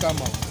can it come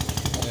out.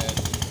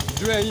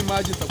 During hii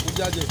maji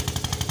itakujaje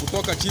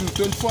kutoka chini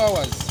 24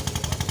 hours.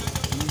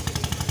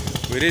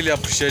 We really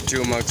appreciate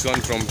you, Max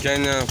One from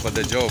Kenya, for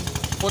the job.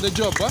 For the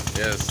job, huh?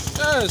 Yes.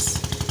 Yes.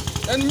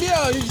 And me,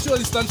 I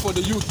usually stand for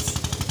the youth.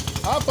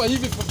 Hapa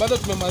hivi bado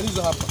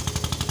tumemaliza hapa.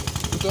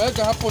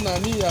 Tutaweka hapo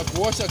nani ya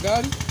kuosha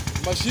gari,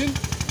 machine,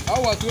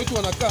 au watu wetu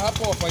wanakaa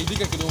hapa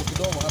wafaidike kidogo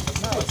kidogo hapa.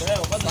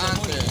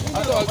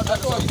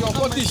 Hata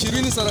wakiokoti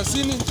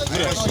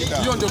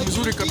 20-30, hiyo ndio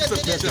mzuri kabisa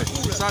picha.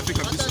 Safi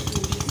kabisa.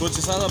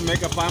 Bote sasa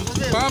mmeweka pump.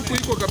 Pump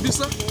iko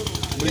kabisa.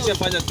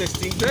 Mlishafanya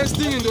testing.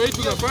 Testing ndio hii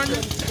tunafanya.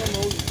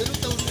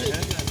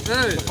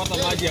 Pata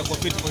maji ya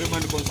fit for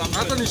human consumption.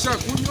 Hata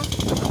nishakunywa.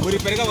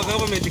 Mlipeleka kwa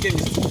government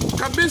chemist.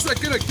 Kabisa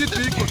kila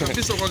kitu iko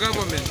kabisa kwa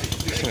government.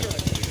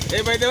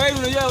 By the way,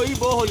 unajua hii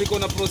borehole iko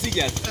na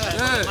procedures.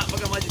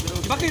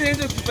 Mpaka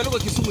inaanza kupelekwa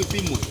Kisumu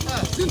ipimwe.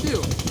 Si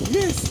ndio?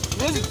 Yes.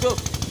 Unaweza tu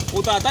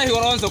utatahi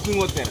wanaanza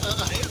kuingotera.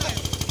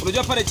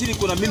 Unajua pale chini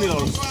kuna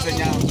minerals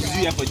zenye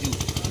juu hapa juu.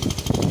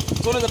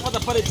 So unaweza pata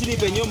pale chini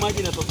penye maji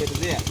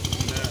inatokelezea.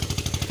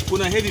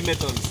 Kuna heavy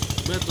metals.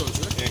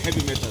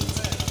 Heavy metals.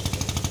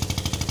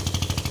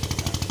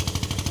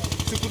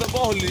 Kuna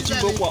borehole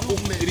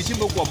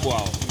ilichimbwa kwa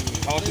bwao.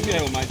 Hawatumia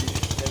hayo maji.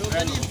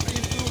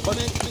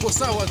 Tuko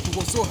sawa,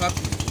 tuko so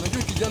happy.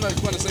 Unajua kijana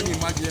alikuwa anasema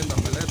maji enda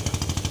ameleta.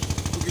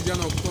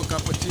 Kijana kutoka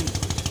hapa chini.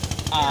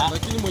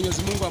 Lakini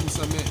Mwenyezi Mungu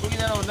amsamehe.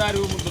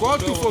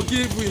 God to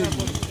forgive him.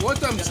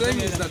 What I'm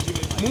saying is that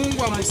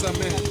Mungu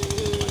amsamehe.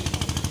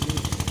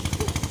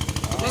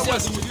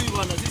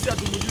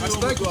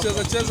 Asitaki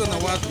kucheza na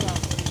watu.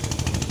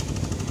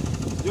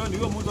 Ndio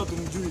huyo mtu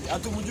atumjui.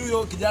 Atumjui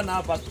huyo kijana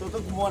hapa. Tutatoka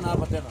kumuona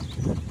hapa tena.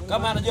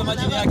 Kama anajua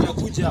majini yake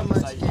akuja hapa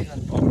sasa hivi.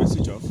 On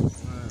switch off.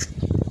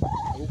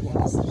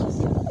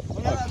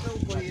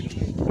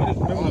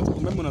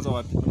 Umeme unaza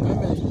wapi?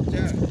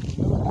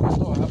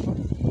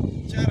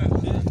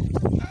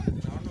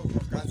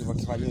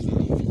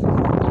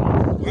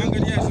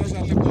 Angalia sasa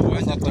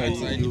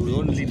atakuwa you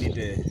only need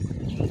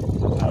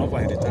an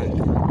overhead tank.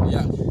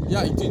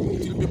 Yeah, it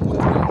will be put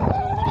there.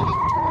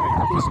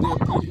 Because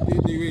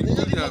they will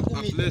put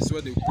a place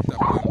where they put a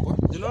pump.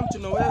 You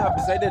know where have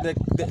decided the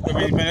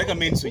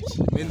main switch.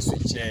 Main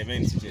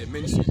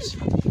switch.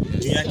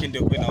 Yake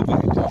ndio kuna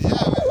overhead.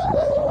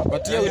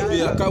 But here will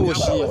be a car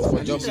wash here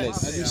for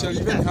jobless. And you shall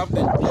even have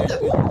the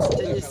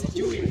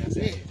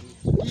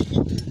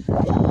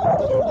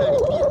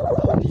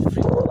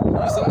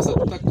sasa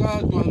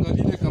tutakaa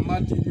tuangalie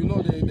kamati, you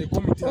know, the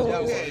committee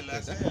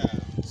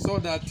so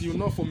that you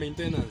know for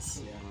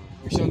maintenance.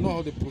 We shall know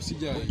how the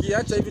procedure is.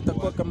 Kiacha hivi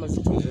itakuwa kama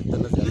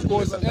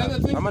because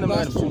anything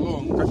lasts too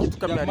long,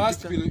 there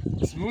must be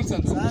rules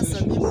and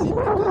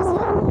regulations.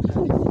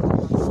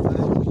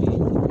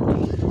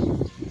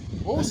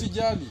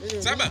 Usijali.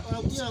 Saba.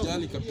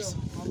 Usijali kabisa.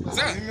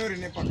 Sasa mimi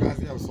ulinipa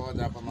kazi ya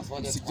usoja hapa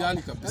masoja.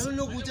 Usijali kabisa.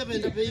 Mimi nikuja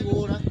penda bei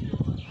bora.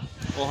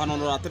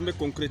 Hanaona atembe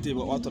concrete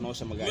watu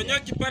wanaosha magari. Mwenye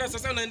kipara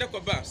sasa unaenda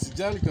kwa bar.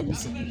 Usijali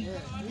kabisa. Mimi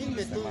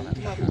nimetoka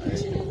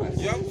kabisa.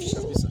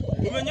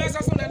 Umenyoa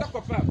sasa unaenda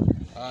kwa bar.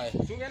 Haya.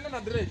 Tungeenda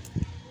na dread.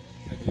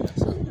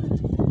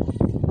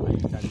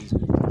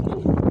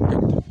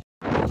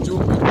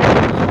 Jumbe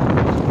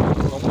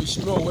kwa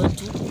mheshimiwa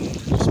wetu,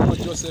 Mheshimiwa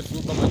Joseph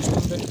Ruba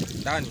Machumbe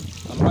ndani,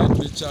 ambaye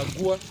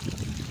tulichagua,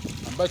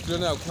 ambaye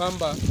tuliona ya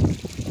kwamba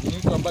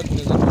mtu ambaye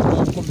tunaweza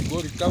kutoa huko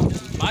Migori County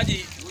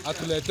maji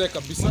atuletee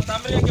kabisa.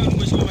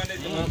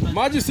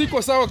 Maji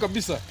siko sawa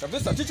kabisa.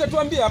 Kabisa. Ticha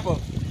tuambie hapo.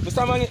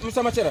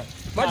 Mr. Machera.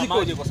 Maji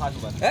koje kwa sasa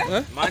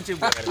bwana? Maji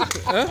bwana.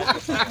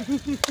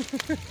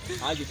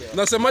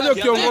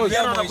 Nasemaje kiongozi?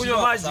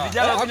 Tunakunywa maji,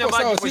 vijana kunywa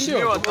maji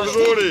mheshimiwa.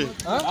 Nzuri.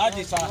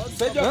 Maji sawa.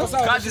 Sasa kwa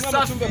sawa. Kazi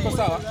safi kwa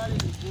sawa.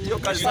 Hiyo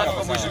kazi safi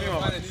kwa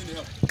mheshimiwa.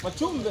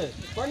 Machumbe.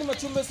 Kwani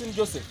Machumbe si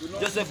Joseph?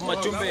 Joseph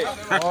Machumbe.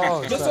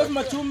 Joseph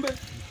Machumbe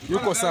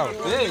yuko sawa.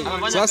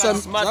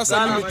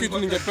 Sasa mimi kitu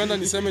ningependa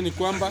niseme ni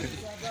kwamba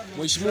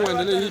mheshimiwa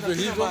aendelee hivyo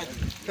hivyo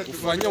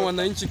kufanyia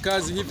wananchi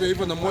kazi hivyo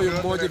hivyo na moyo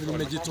mmoja vile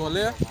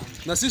umejitolea,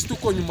 na sisi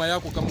tuko nyuma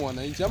yako kama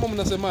wananchi. Ama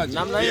mnasemaje?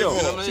 Namna hiyo.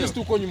 Sisi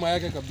tuko nyuma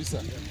yake kabisa.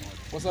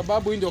 Kwa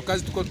sababu hii ndio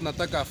kazi tuko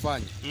tunataka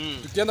afanye.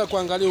 Tukienda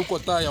kuangalia huko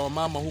taa ya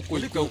wamama huko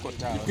ilikuwa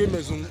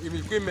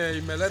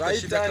imeleta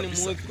shida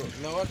kabisa.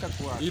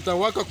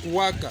 Itawaka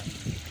kuwaka.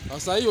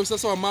 Sasa hiyo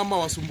sasa wamama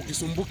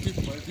wasumbuki.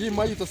 Hii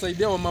maji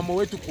itasaidia wamama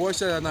wetu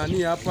kuosha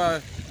nani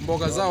hapa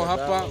mboga zao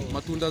hapa,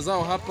 matunda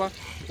zao hapa.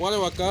 Wale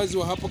wakazi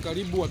wa hapo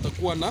karibu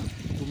watakuwa na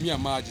kutumia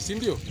maji, si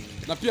ndio?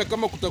 Na pia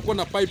kama kutakuwa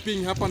na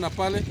piping hapa na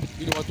pale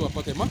ili watu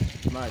wapate maji.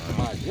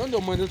 Hiyo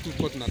ndio mwenendo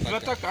tulikuwa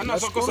tunataka. Ana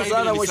soko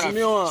sana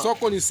mheshimiwa.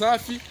 Soko ni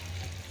safi.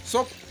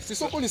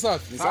 Soko ni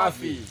safi.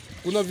 Safi.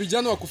 Kuna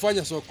vijana wa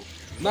kufanya soko.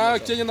 Na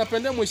chenye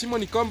napendea mheshimiwa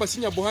ni kwamba si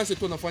Nyabohanse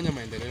tu anafanya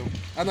maendeleo.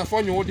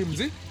 Anafanya wodi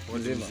mzima.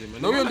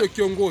 Na huyo ndio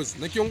kiongozi.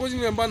 Na kiongozi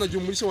ni ambaye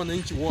anajumlisha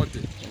wananchi wote.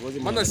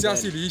 Maana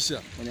siasa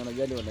iliisha. Mwenye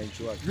anajali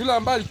wananchi wake. Yule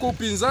ambaye alikuwa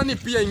upinzani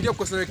pia ingia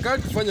kwa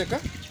serikali kufanya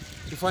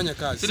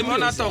kazi.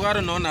 Silimona hata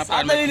ugaro naona hapa.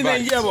 Hata mimi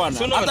nimeingia bwana.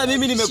 Hata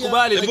mimi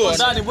nimekubali. Niko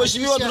ndani.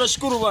 Mheshimiwa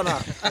tunashukuru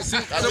bwana.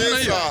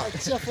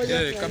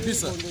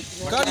 Kabisa.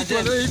 Kadi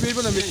tuendelee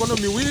hivyo na mikono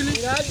miwili.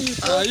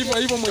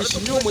 Hivyo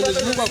mheshimiwa,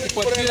 Mwenyezi Mungu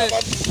akupatie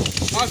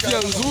afya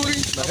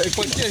nzuri,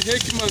 akupatie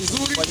hekima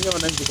nzuri.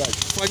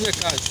 Fanyia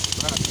kazi.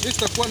 Sisi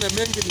tutakuwa na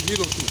mengi ni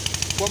hilo tu.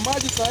 Kwa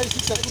maji saa hii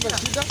sisi hatuna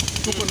shida,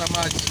 tuko na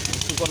maji.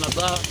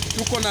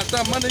 Tuko na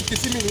taa, maana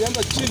kisima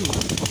ilianza chini.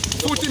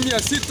 Futi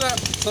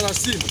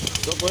 630.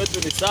 Soko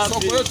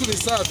yetu ni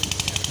safi.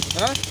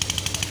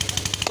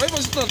 Kwa hivyo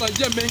sisi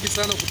tunatarajia mengi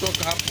sana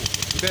kutoka hapo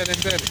mbele.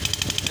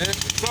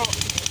 So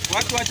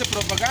watu waache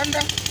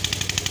propaganda.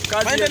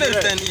 Maendeleo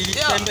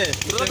itembee.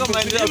 Tunataka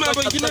maendeleo.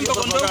 Mambo mengine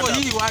ndogo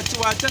hii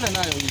waachane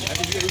nayo hii.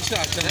 Hadi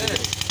ishaachana.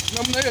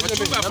 Namna hiyo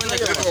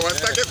Hapo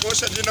wasitake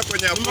kuosha jina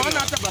kwenye hapo. Unaona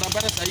hata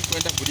barabara sasa hii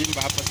kwenda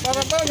Bulimba hapa.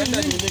 Barabara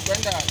ni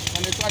kwenda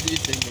anaitwaje hii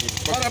tenge.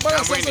 Barabara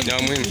sasa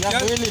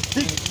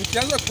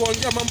nikianza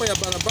kuongea mambo ya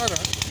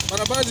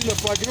barabara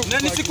zinafuatiliwa. Na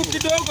ni siku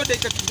kidogo,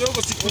 dakika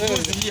kidogo, siku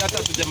hizi hii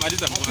hata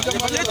tujamaliza mwaka.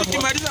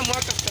 Tukimaliza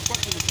mwaka tutakuwa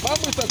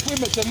mambo itakuwa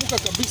imechamuka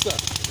kabisa.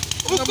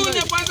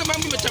 Ukunya kwanza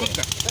mambo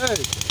imechamuka.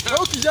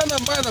 Leo kijana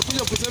ambaye anakuja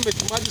kusema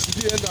kimaji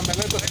sijui enda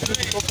ameleta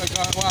kitu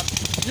kutoka wapi.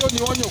 Hiyo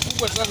ni onyo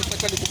kubwa sana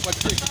nataka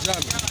nikupatie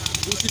kijana.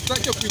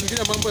 Usitake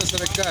kuingilia mambo ya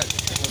serikali.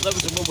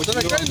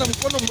 Serikali na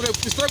mkono mrefu.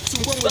 Usitake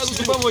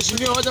kusumbua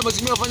mheshimiwa. Wacha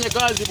mheshimiwa afanye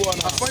kazi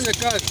bwana. Afanye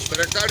kazi.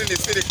 Serikali ni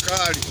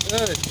serikali.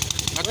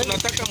 Na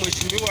tunataka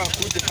mheshimiwa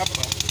akuje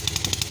hapa.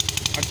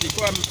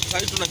 Akikuwa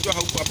sasa tunajua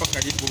hauko hapa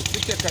karibu.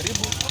 Ufike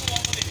karibu.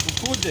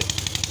 Ukuje.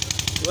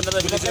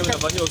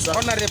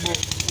 Honorable,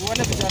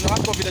 uone vijana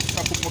wako vile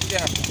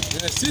tutakupokea.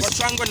 Sisi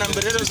chango na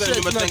mbelelo za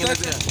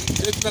tumetengenezea.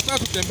 Tunataka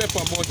tutembee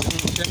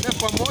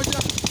pamoja.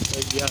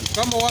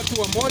 Kama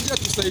watu wamoja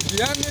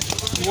tusaidiane,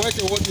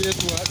 tuweke wodi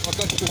yetu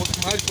wakati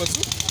mahali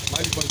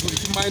pazuri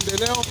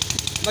kimaendeleo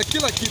na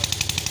kila kitu.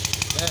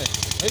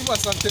 Na hivyo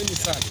asanteni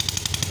sana.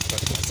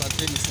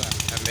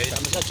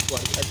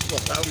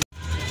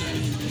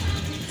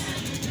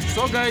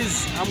 So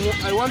guys,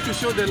 I want to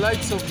show the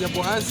lights of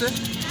Nyabohanse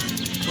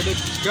for the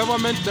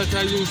government that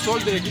has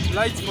installed the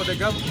lights for the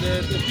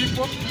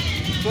people.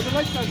 So the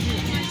lights are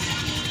here.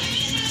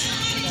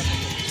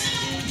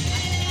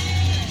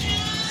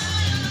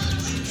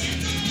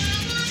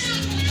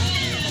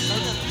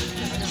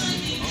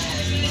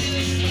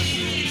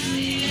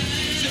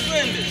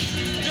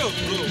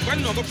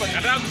 Kwani unaogopa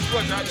adabu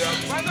kwa dada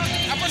yako? Bwana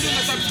hapa ndio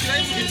na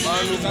subscribe vitu.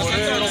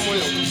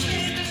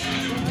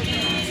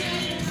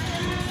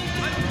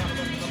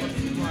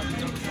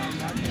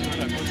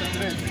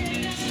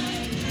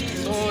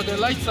 So the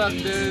lights are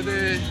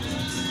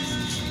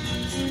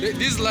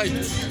these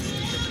lights.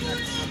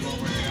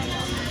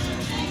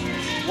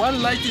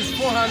 One light is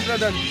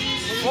 4,000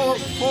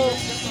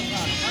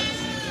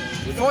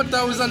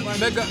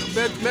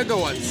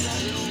 megawatts.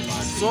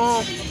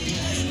 So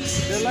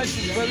the light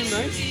is very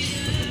nice.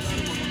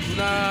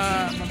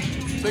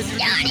 So it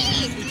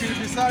will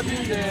be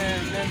serving the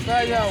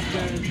entire of the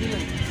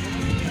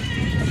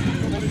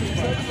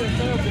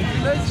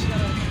village.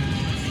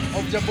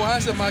 Of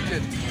Nyabohanse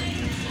market.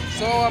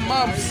 So our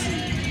moms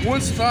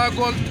won't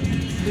struggle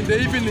in the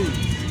evening,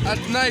 at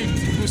night,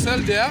 to sell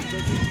their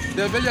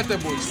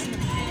vegetables.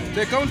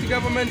 The county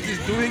government is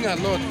doing a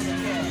lot.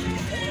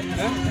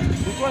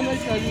 Because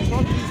next time you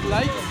saw this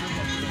light,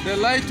 the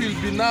light will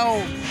be now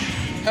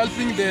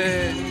helping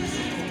the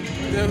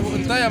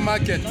entire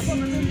market.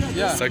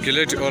 Yeah.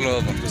 Circulate all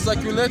over. To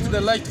circulate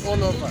the light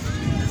all over.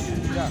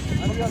 Yeah.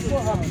 And we are so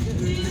happy.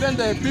 Even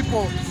the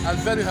people are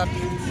very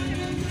happy.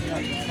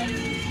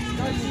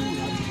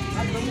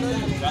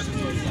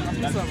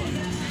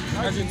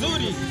 Kazi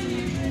nzuri.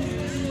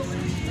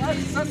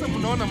 Sasa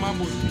mnaona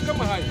mambo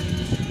kama haya.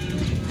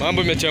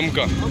 Mambo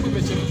imechemka.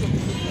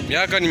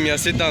 Miaka ni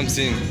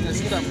 650.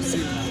 650.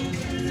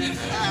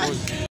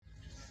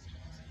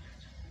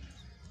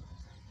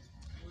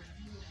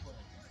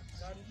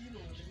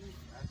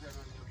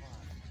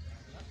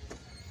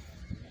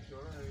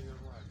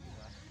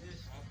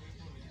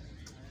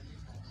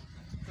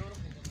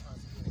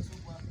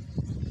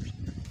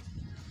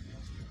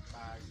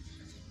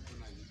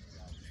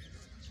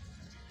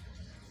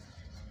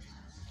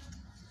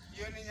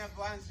 Hiyo ni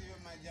Nyabohanse hiyo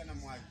maji na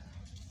mwagi.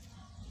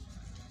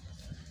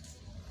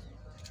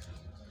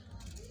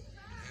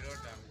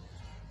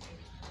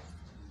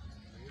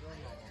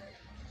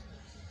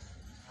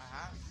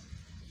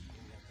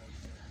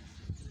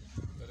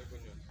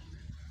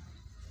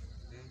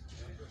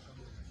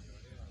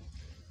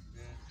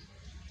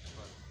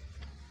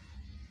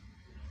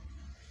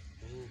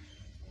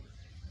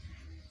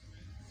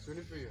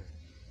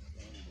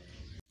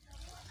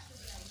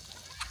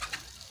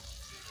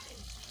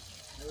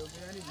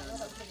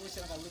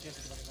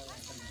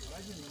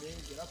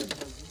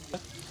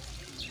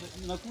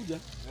 Nakuja.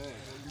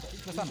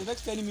 Sasa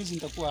next time mimi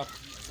nitakuwa hapa.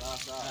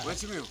 Sawa.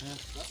 Mheshimiwa.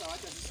 Sasa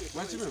wacha sisi.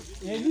 Mheshimiwa.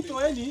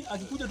 Nitoeni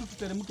akikuja tu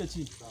tuteremke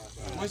chini.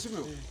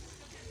 Mheshimiwa.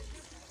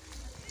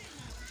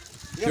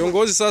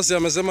 Kiongozi sasa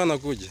amesema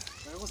anakuja.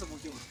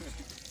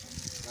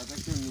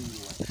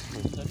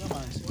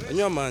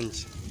 Anywa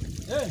manji.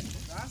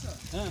 Sasa.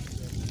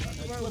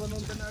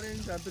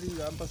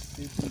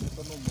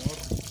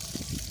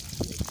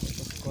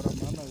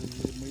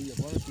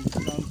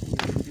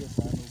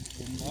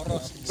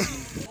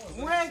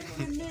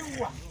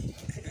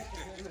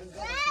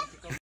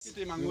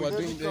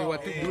 They were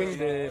doing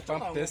the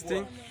pump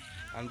testing,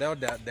 and now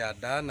they are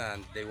done,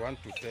 and they want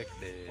to take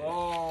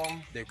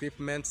the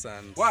equipments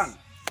and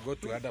go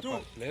to other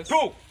place.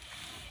 2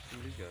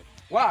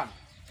 1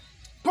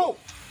 2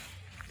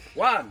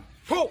 1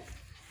 2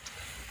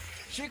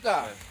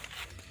 Shika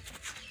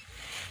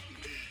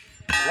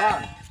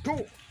 1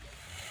 2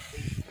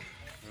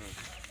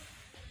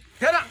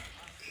 Tena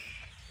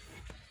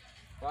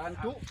 1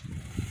 2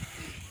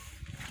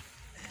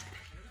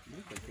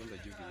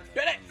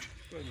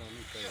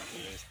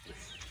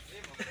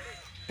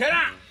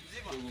 Tena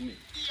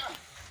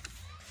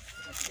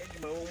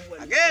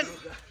again.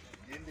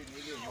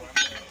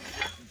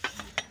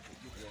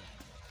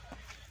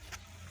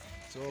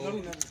 So,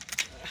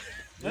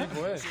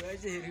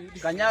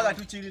 kanyaga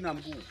tu chini na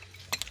mguu.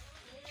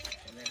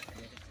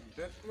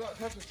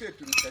 Sasa sisi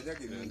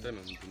tulikanyage nini? ndio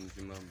mtu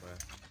mzima mbaya.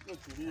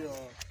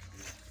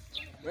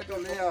 Wewe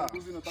lea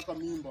mbuzi nataka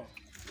mimba.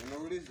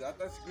 Unauliza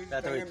hata siku hizi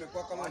tena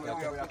imekuwa kama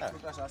mambo ya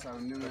kukuta sasa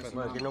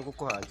Kino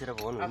kukuhanjira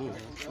bono nini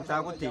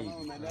utaguti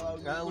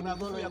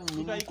unagono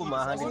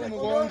mahali na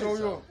mgonjwa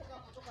huyo.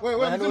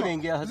 Wewe hano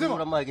urengia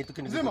hazura magi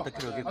tukini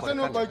gutakiro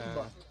gekora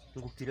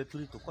ngukire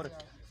turi tukora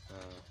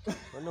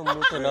Wana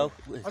mtu na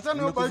acha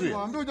na bike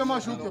mwambie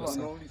jamaa shuke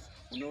bana.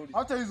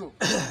 Acha hizo.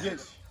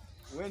 Jeshi.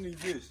 Wewe ni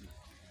jeshi.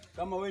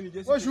 Kama wewe ni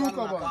jeshi wewe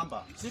shuka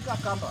bana. Shika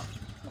kamba.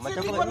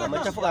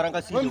 machafu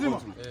karanga si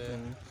ndio.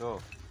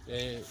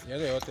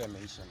 Yale yote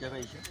yameisha.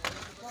 Yameisha.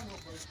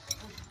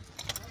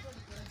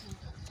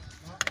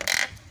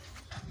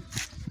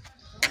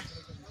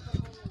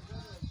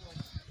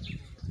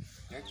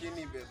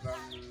 Lakini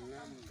bebamu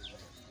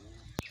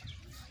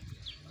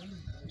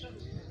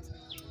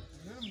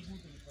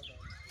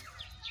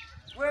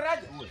wewe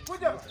raja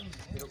kuja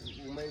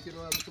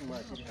Umaikiro mtu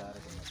mwachi haraka.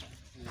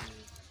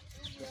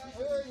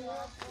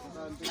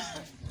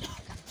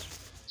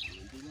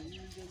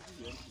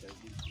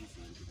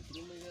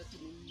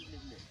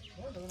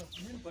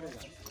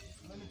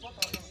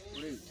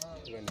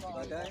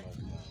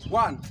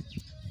 One,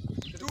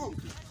 two,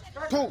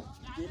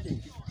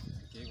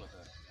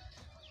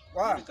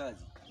 1,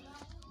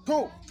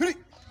 2, 3.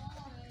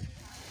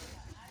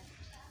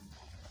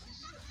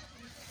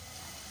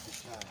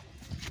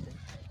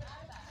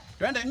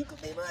 Twende.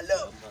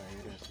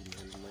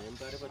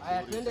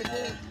 Aya, twende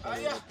tena.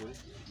 Aya.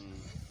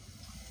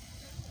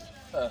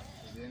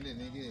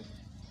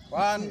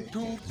 1,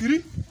 2,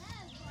 3.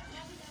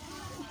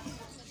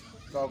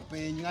 Kau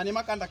ngani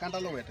makanda kanda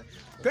lo wete.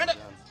 Twende.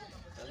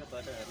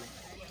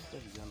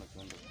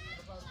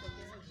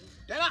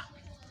 Tena.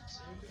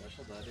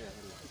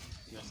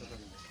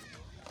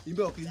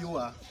 Imbe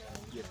ukijua.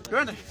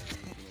 Twende.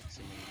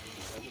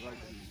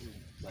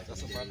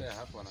 Sasa baada ya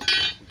hapo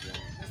anakuja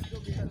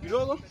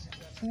kidogo.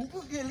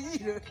 Huko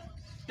kelile.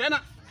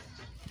 Tena.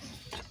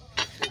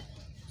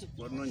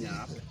 Warno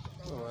nyapa.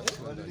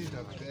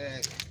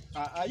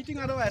 Iti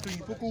ngado watu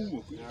ipoko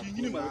huo.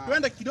 Kingine mara.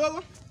 Twende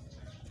kidogo.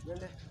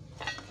 Twende.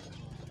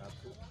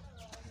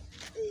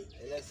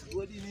 ela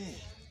sigodi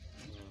ni.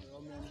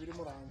 Wameambiri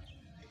mrango.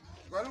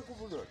 Kwani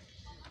kuvuga?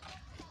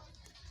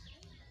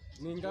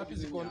 Ni ngapi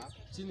ziko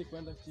chini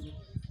kwenda chini?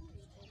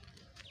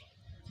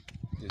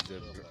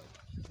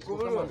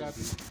 Kuvuga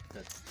ngapi?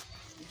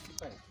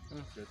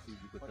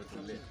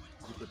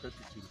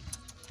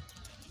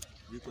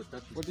 Ziko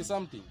tatu. 40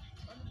 something.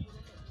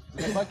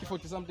 Zimebaki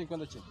 40 something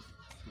kwenda chini.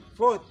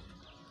 40.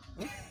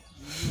 Ni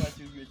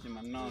wachi uwe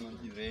manano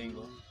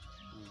jirengo.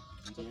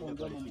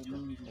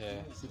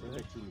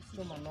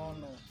 Sio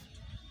maneno.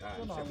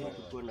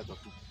 Kwenda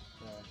kafuku.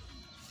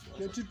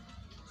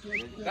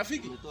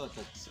 Rafiki.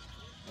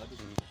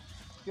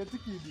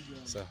 Ketiki bibi.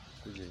 Sasa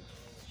kuja.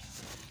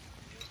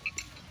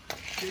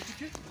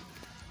 Ketiki.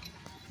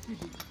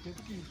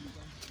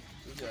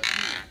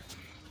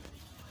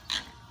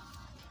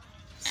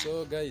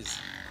 So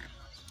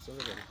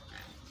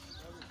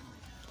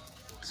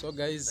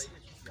guys,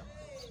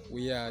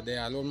 they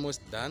are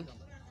almost done.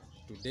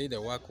 Today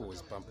the work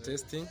was pump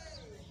testing,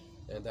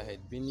 and I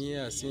had been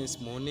here since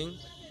morning,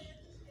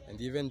 and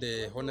even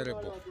the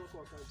honorable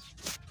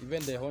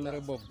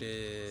of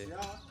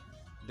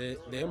the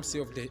MC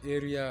of the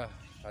area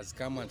has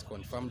come and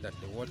confirmed that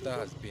the water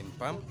has been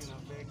pumped.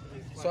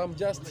 So I'm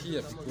just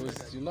here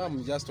because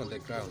I'm just on the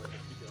ground.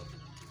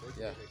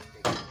 Yeah.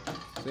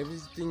 So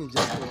everything is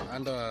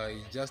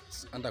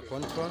just under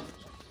control.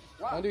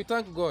 And we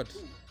thank God.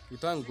 We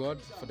thank God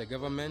for the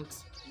government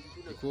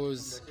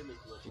because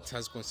it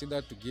has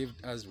considered to give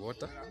us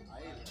water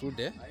through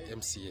the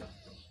MCA.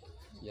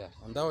 Yeah,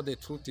 and now the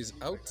truth is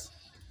out.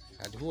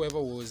 And whoever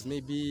was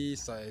maybe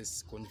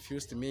is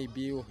confused,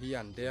 maybe here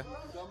and there,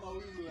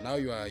 now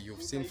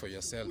you've seen for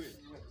yourself.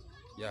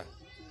 Yeah,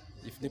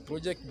 if the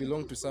project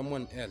belonged to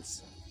someone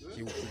else,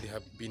 he would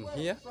have been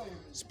here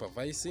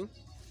supervising,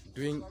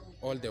 doing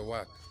all the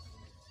work.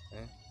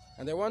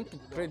 And I want to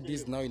pray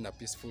this now in a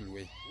peaceful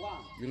way.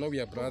 You know, we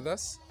are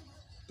brothers.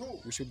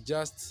 We should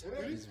just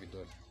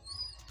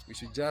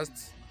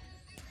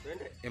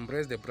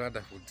embrace the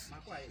brotherhood.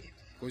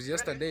 Because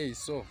yesterday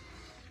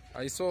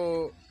I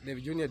saw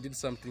the junior did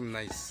something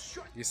nice.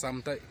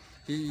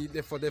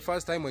 For the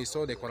first time I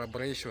saw the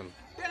collaboration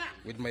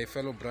with my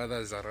fellow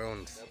brothers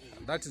around.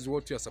 That is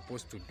what you are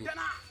supposed to do.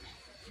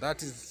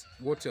 That is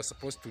what you are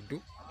supposed to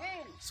do,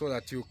 so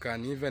that you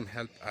can even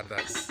help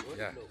others.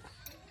 Yeah.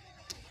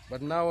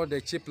 But now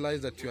the cheap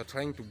lies that you are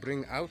trying to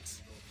bring out,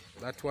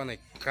 that one I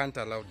can't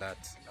allow that.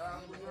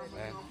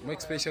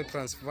 Make special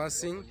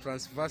transversing to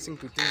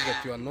things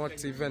that you are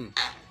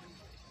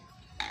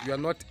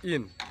not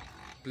in.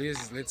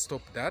 Please, let's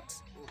stop that.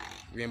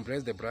 We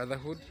embrace the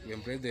brotherhood, we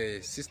embrace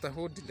the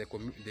sisterhood, the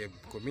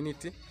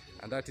community,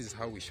 and that is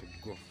how we should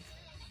go.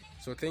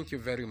 So thank you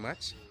very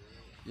much.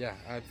 Yeah,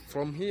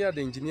 from here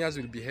the engineers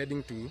will be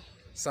heading to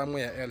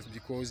somewhere else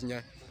because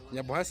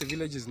Nyabohanse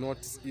village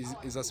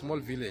is a small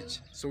village.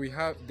 So we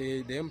have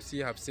the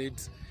MCA have said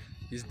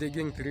is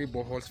digging 3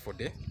 boreholes for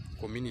the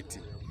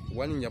community.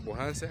 One in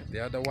Nyabohanse,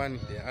 the other one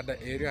in the other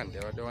area, and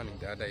the other one in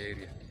the other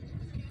area.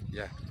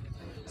 Yeah.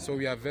 So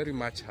we are very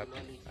much happy,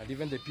 and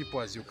even the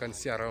people, as you can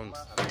see around,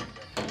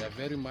 they are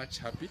very much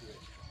happy,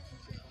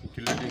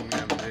 including me.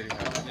 I'm very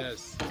happy.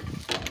 Yes.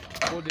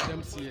 For the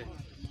MCA.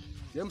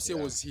 The MCA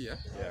was here.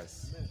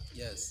 Yes.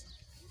 Yes.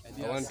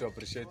 And I want to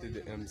appreciate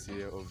the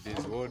MCA of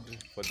this ward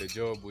for the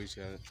job which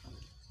has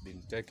been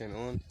taken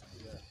on.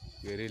 Yeah.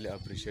 We really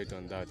appreciate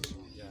on that.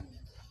 Yeah.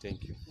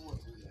 Thank you.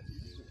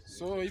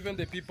 So even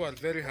the people are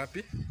very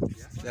happy.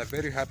 They are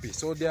very happy.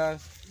 So they are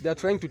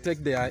trying to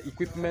take their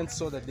equipment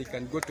so that they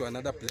can go to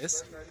another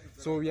place.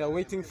 So we are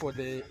waiting for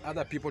the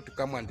other people to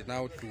come and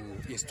now to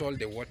install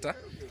the water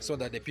so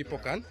that the people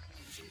can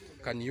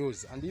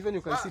use. And even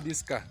you can see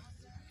this car.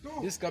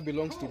 This car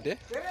belongs to the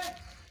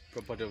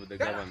property of the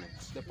government.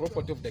 The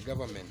property of the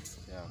government.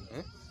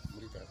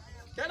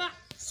 Yeah.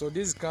 So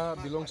this car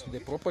belongs to the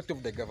property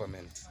of the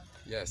government.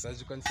 Yes, as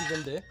you can see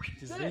even there,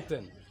 it is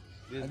written.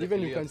 And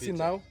even you can see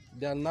now,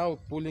 they are now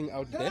pulling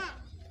out the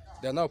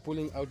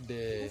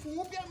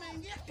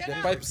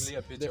pipes,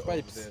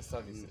 the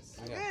services.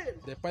 Yeah.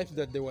 The pipes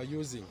that they were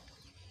using.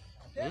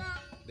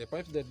 The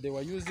pipes that they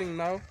were using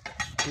now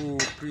to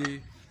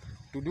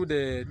do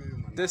the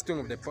testing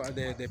of the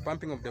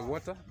pumping of the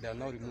water, they are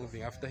now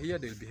removing. After here,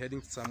 they will be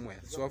heading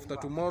somewhere. So after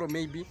tomorrow,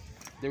 maybe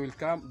they will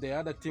come. The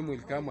other team will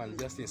come and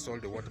just install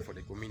the water for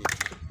the community.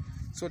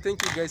 So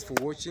thank you guys for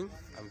watching.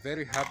 I'm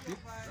very happy.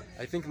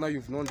 I think now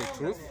you've known the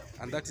truth,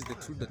 and that is the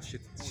truth that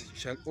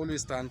shall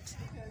always stand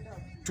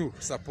to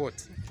support.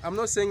 I'm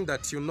not saying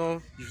that you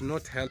should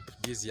not help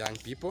these young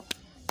people.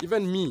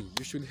 Even me,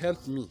 you should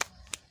help me,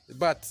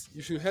 but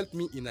you should help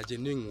me in a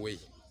genuine way.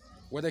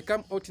 When I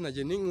come out in a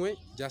genuine way,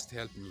 just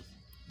help me.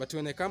 But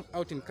when I come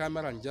out in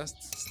camera and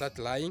just start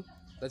lying,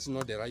 that's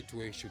not the right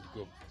way you should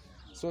go.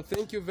 So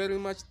thank you very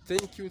much.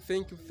 Thank you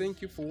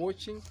for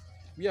watching.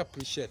 We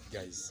appreciate,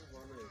 guys.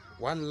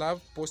 One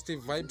love,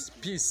 positive vibes,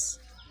 peace.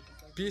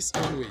 Peace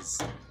always.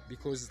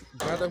 Because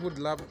brotherhood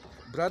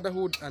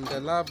and the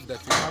love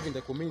that we have in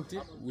the community,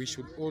 we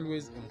should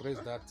always embrace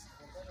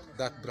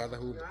that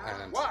brotherhood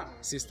and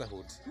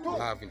sisterhood,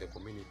 love in the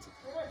community.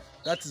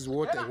 That is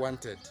what I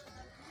wanted.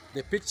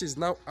 The picture is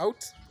now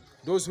out.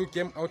 Those who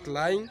came out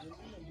lying,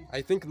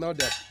 I think now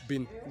they have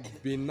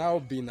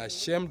been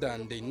ashamed,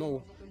 and they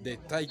know the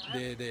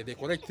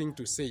correct thing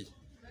to say.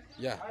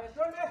 Yeah.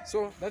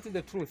 So that is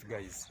the truth,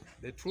 guys.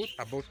 The truth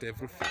about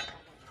everything.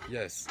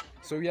 Yes.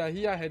 So we are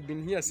here. I had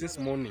been here since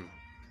morning.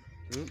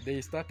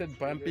 They started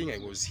pumping. I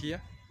was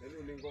here.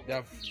 They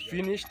have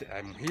finished.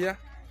 I'm here.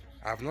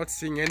 I have not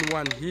seen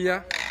anyone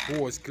here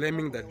who was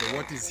claiming that the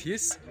water is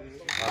his.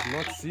 I have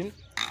not seen.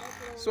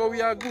 So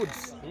we are good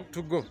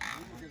to go.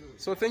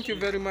 So thank you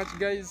very much,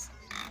 guys.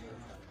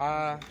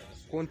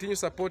 Continue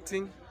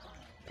supporting.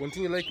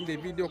 Continue liking the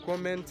video,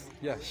 comment.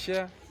 Yeah,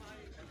 share.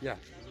 Yeah.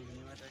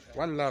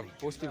 One love,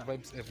 positive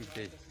vibes every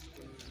day.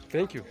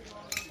 Thank you.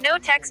 No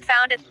text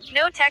found at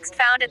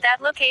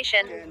that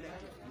location.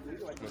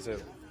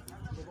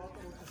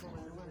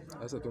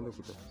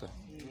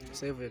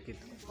 Save your kid.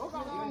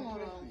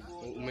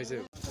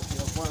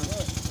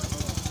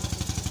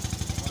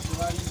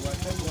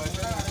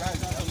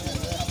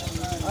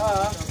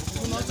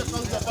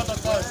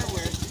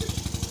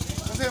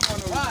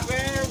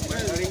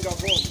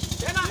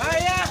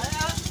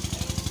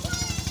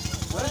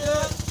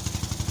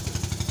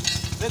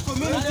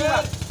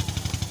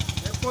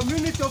 The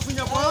community of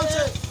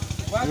Nyabohanse.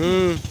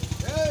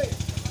 Hey,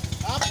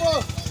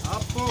 hapo.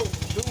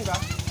 Dunga.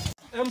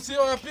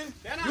 MCA wapi?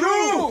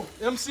 You.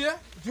 MCA?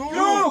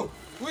 You.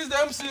 Who is the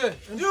MCA?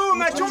 You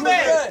Machumbe.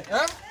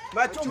 Eh?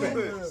 Machumbe.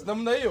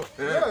 Namna hiyo?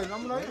 Eh,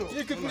 namna hiyo.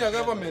 Hii kitu ni ya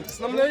government.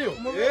 Namna hiyo?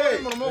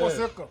 Eh, mwanamke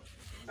waseka.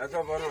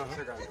 Sasa bwana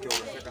unaseka kitu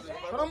unaseka.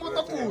 Mwanamke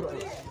takura.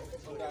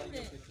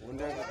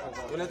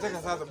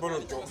 Unataka sasa bora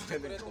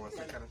ukiosema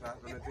sasa unataka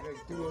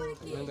kitu.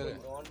 Endelea.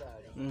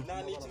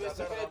 Nani chiwe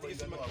sana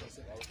tukisema.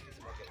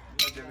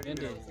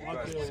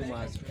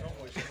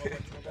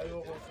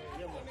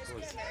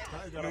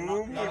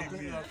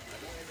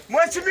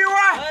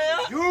 Mheshimiwa!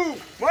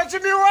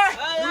 Mheshimiwa!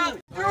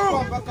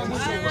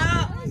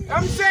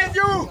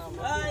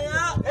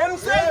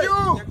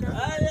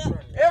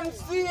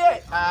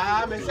 MCA!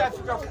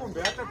 Ameshafika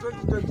kumbe hata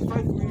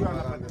 2025 huyu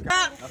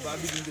anapatikana.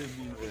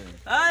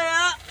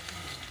 Haya.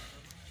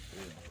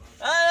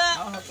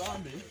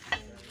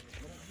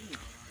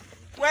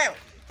 Wewe.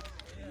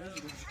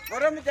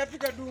 Bora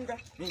mtapika dunga.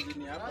 Mimi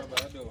ni hapa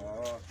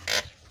bado.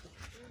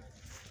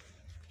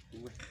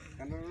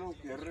 Kana leo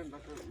ukirenda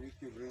kwa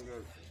wiki bringa.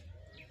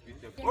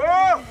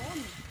 Oh!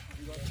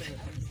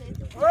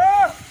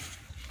 Oh!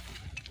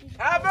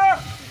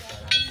 Aba!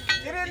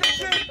 Kile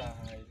niki.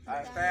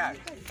 Tayari.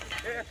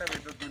 Hata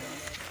mtoto.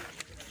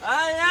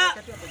 Haya.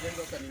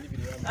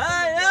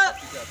 Haya.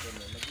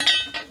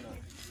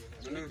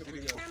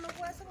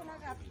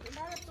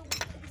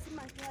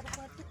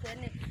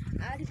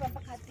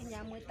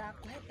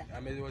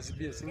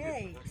 Amewazibia sindio?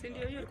 Si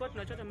ndio hiyo ilikuwa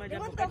tunachota maji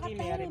hapo kati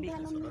imeharibika.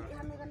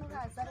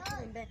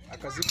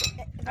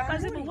 Akaziba.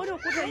 Akaziba ngoja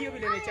ukuta hiyo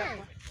vile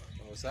imechapwa.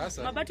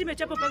 Sasa mabati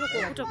imechapwa paka kwa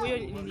ukuta kwa hiyo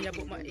ni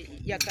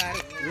ya kare.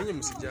 Nyinyi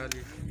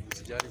msijali,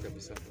 msijali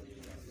kabisa.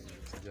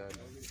 Msijali.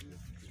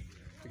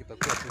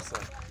 Kitakuwa tu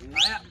sawa.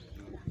 Haya.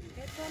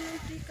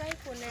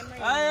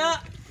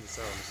 Haya. Ni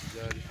sawa,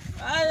 msijali.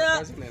 Haya.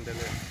 Kazi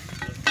inaendelea.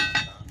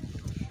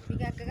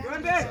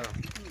 Twende.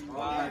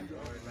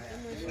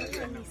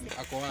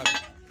 Ako wapi?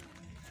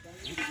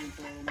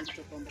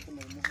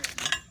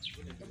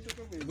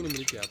 Hebu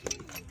nimiliki hapo.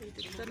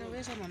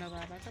 Tunaweza mwana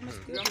baba kama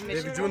siku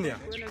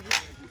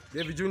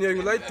David Junior,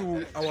 you lie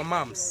to our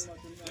moms.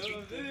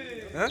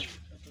 Eh?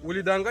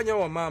 Ulidanganya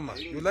wa mama.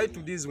 You lie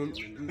to this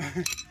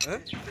eh?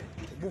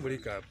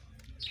 Bubulika hapo.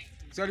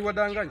 Si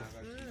aliwadanganya?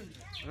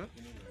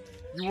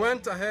 You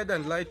went ahead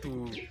and lied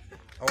to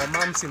our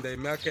moms in the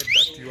market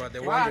that you are the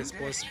one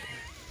responsible.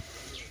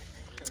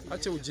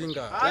 Acha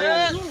ujinga.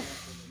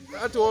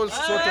 That all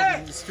sort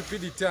of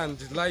stupidity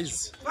and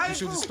lies. You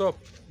should stop.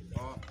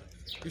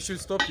 You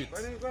should stop it.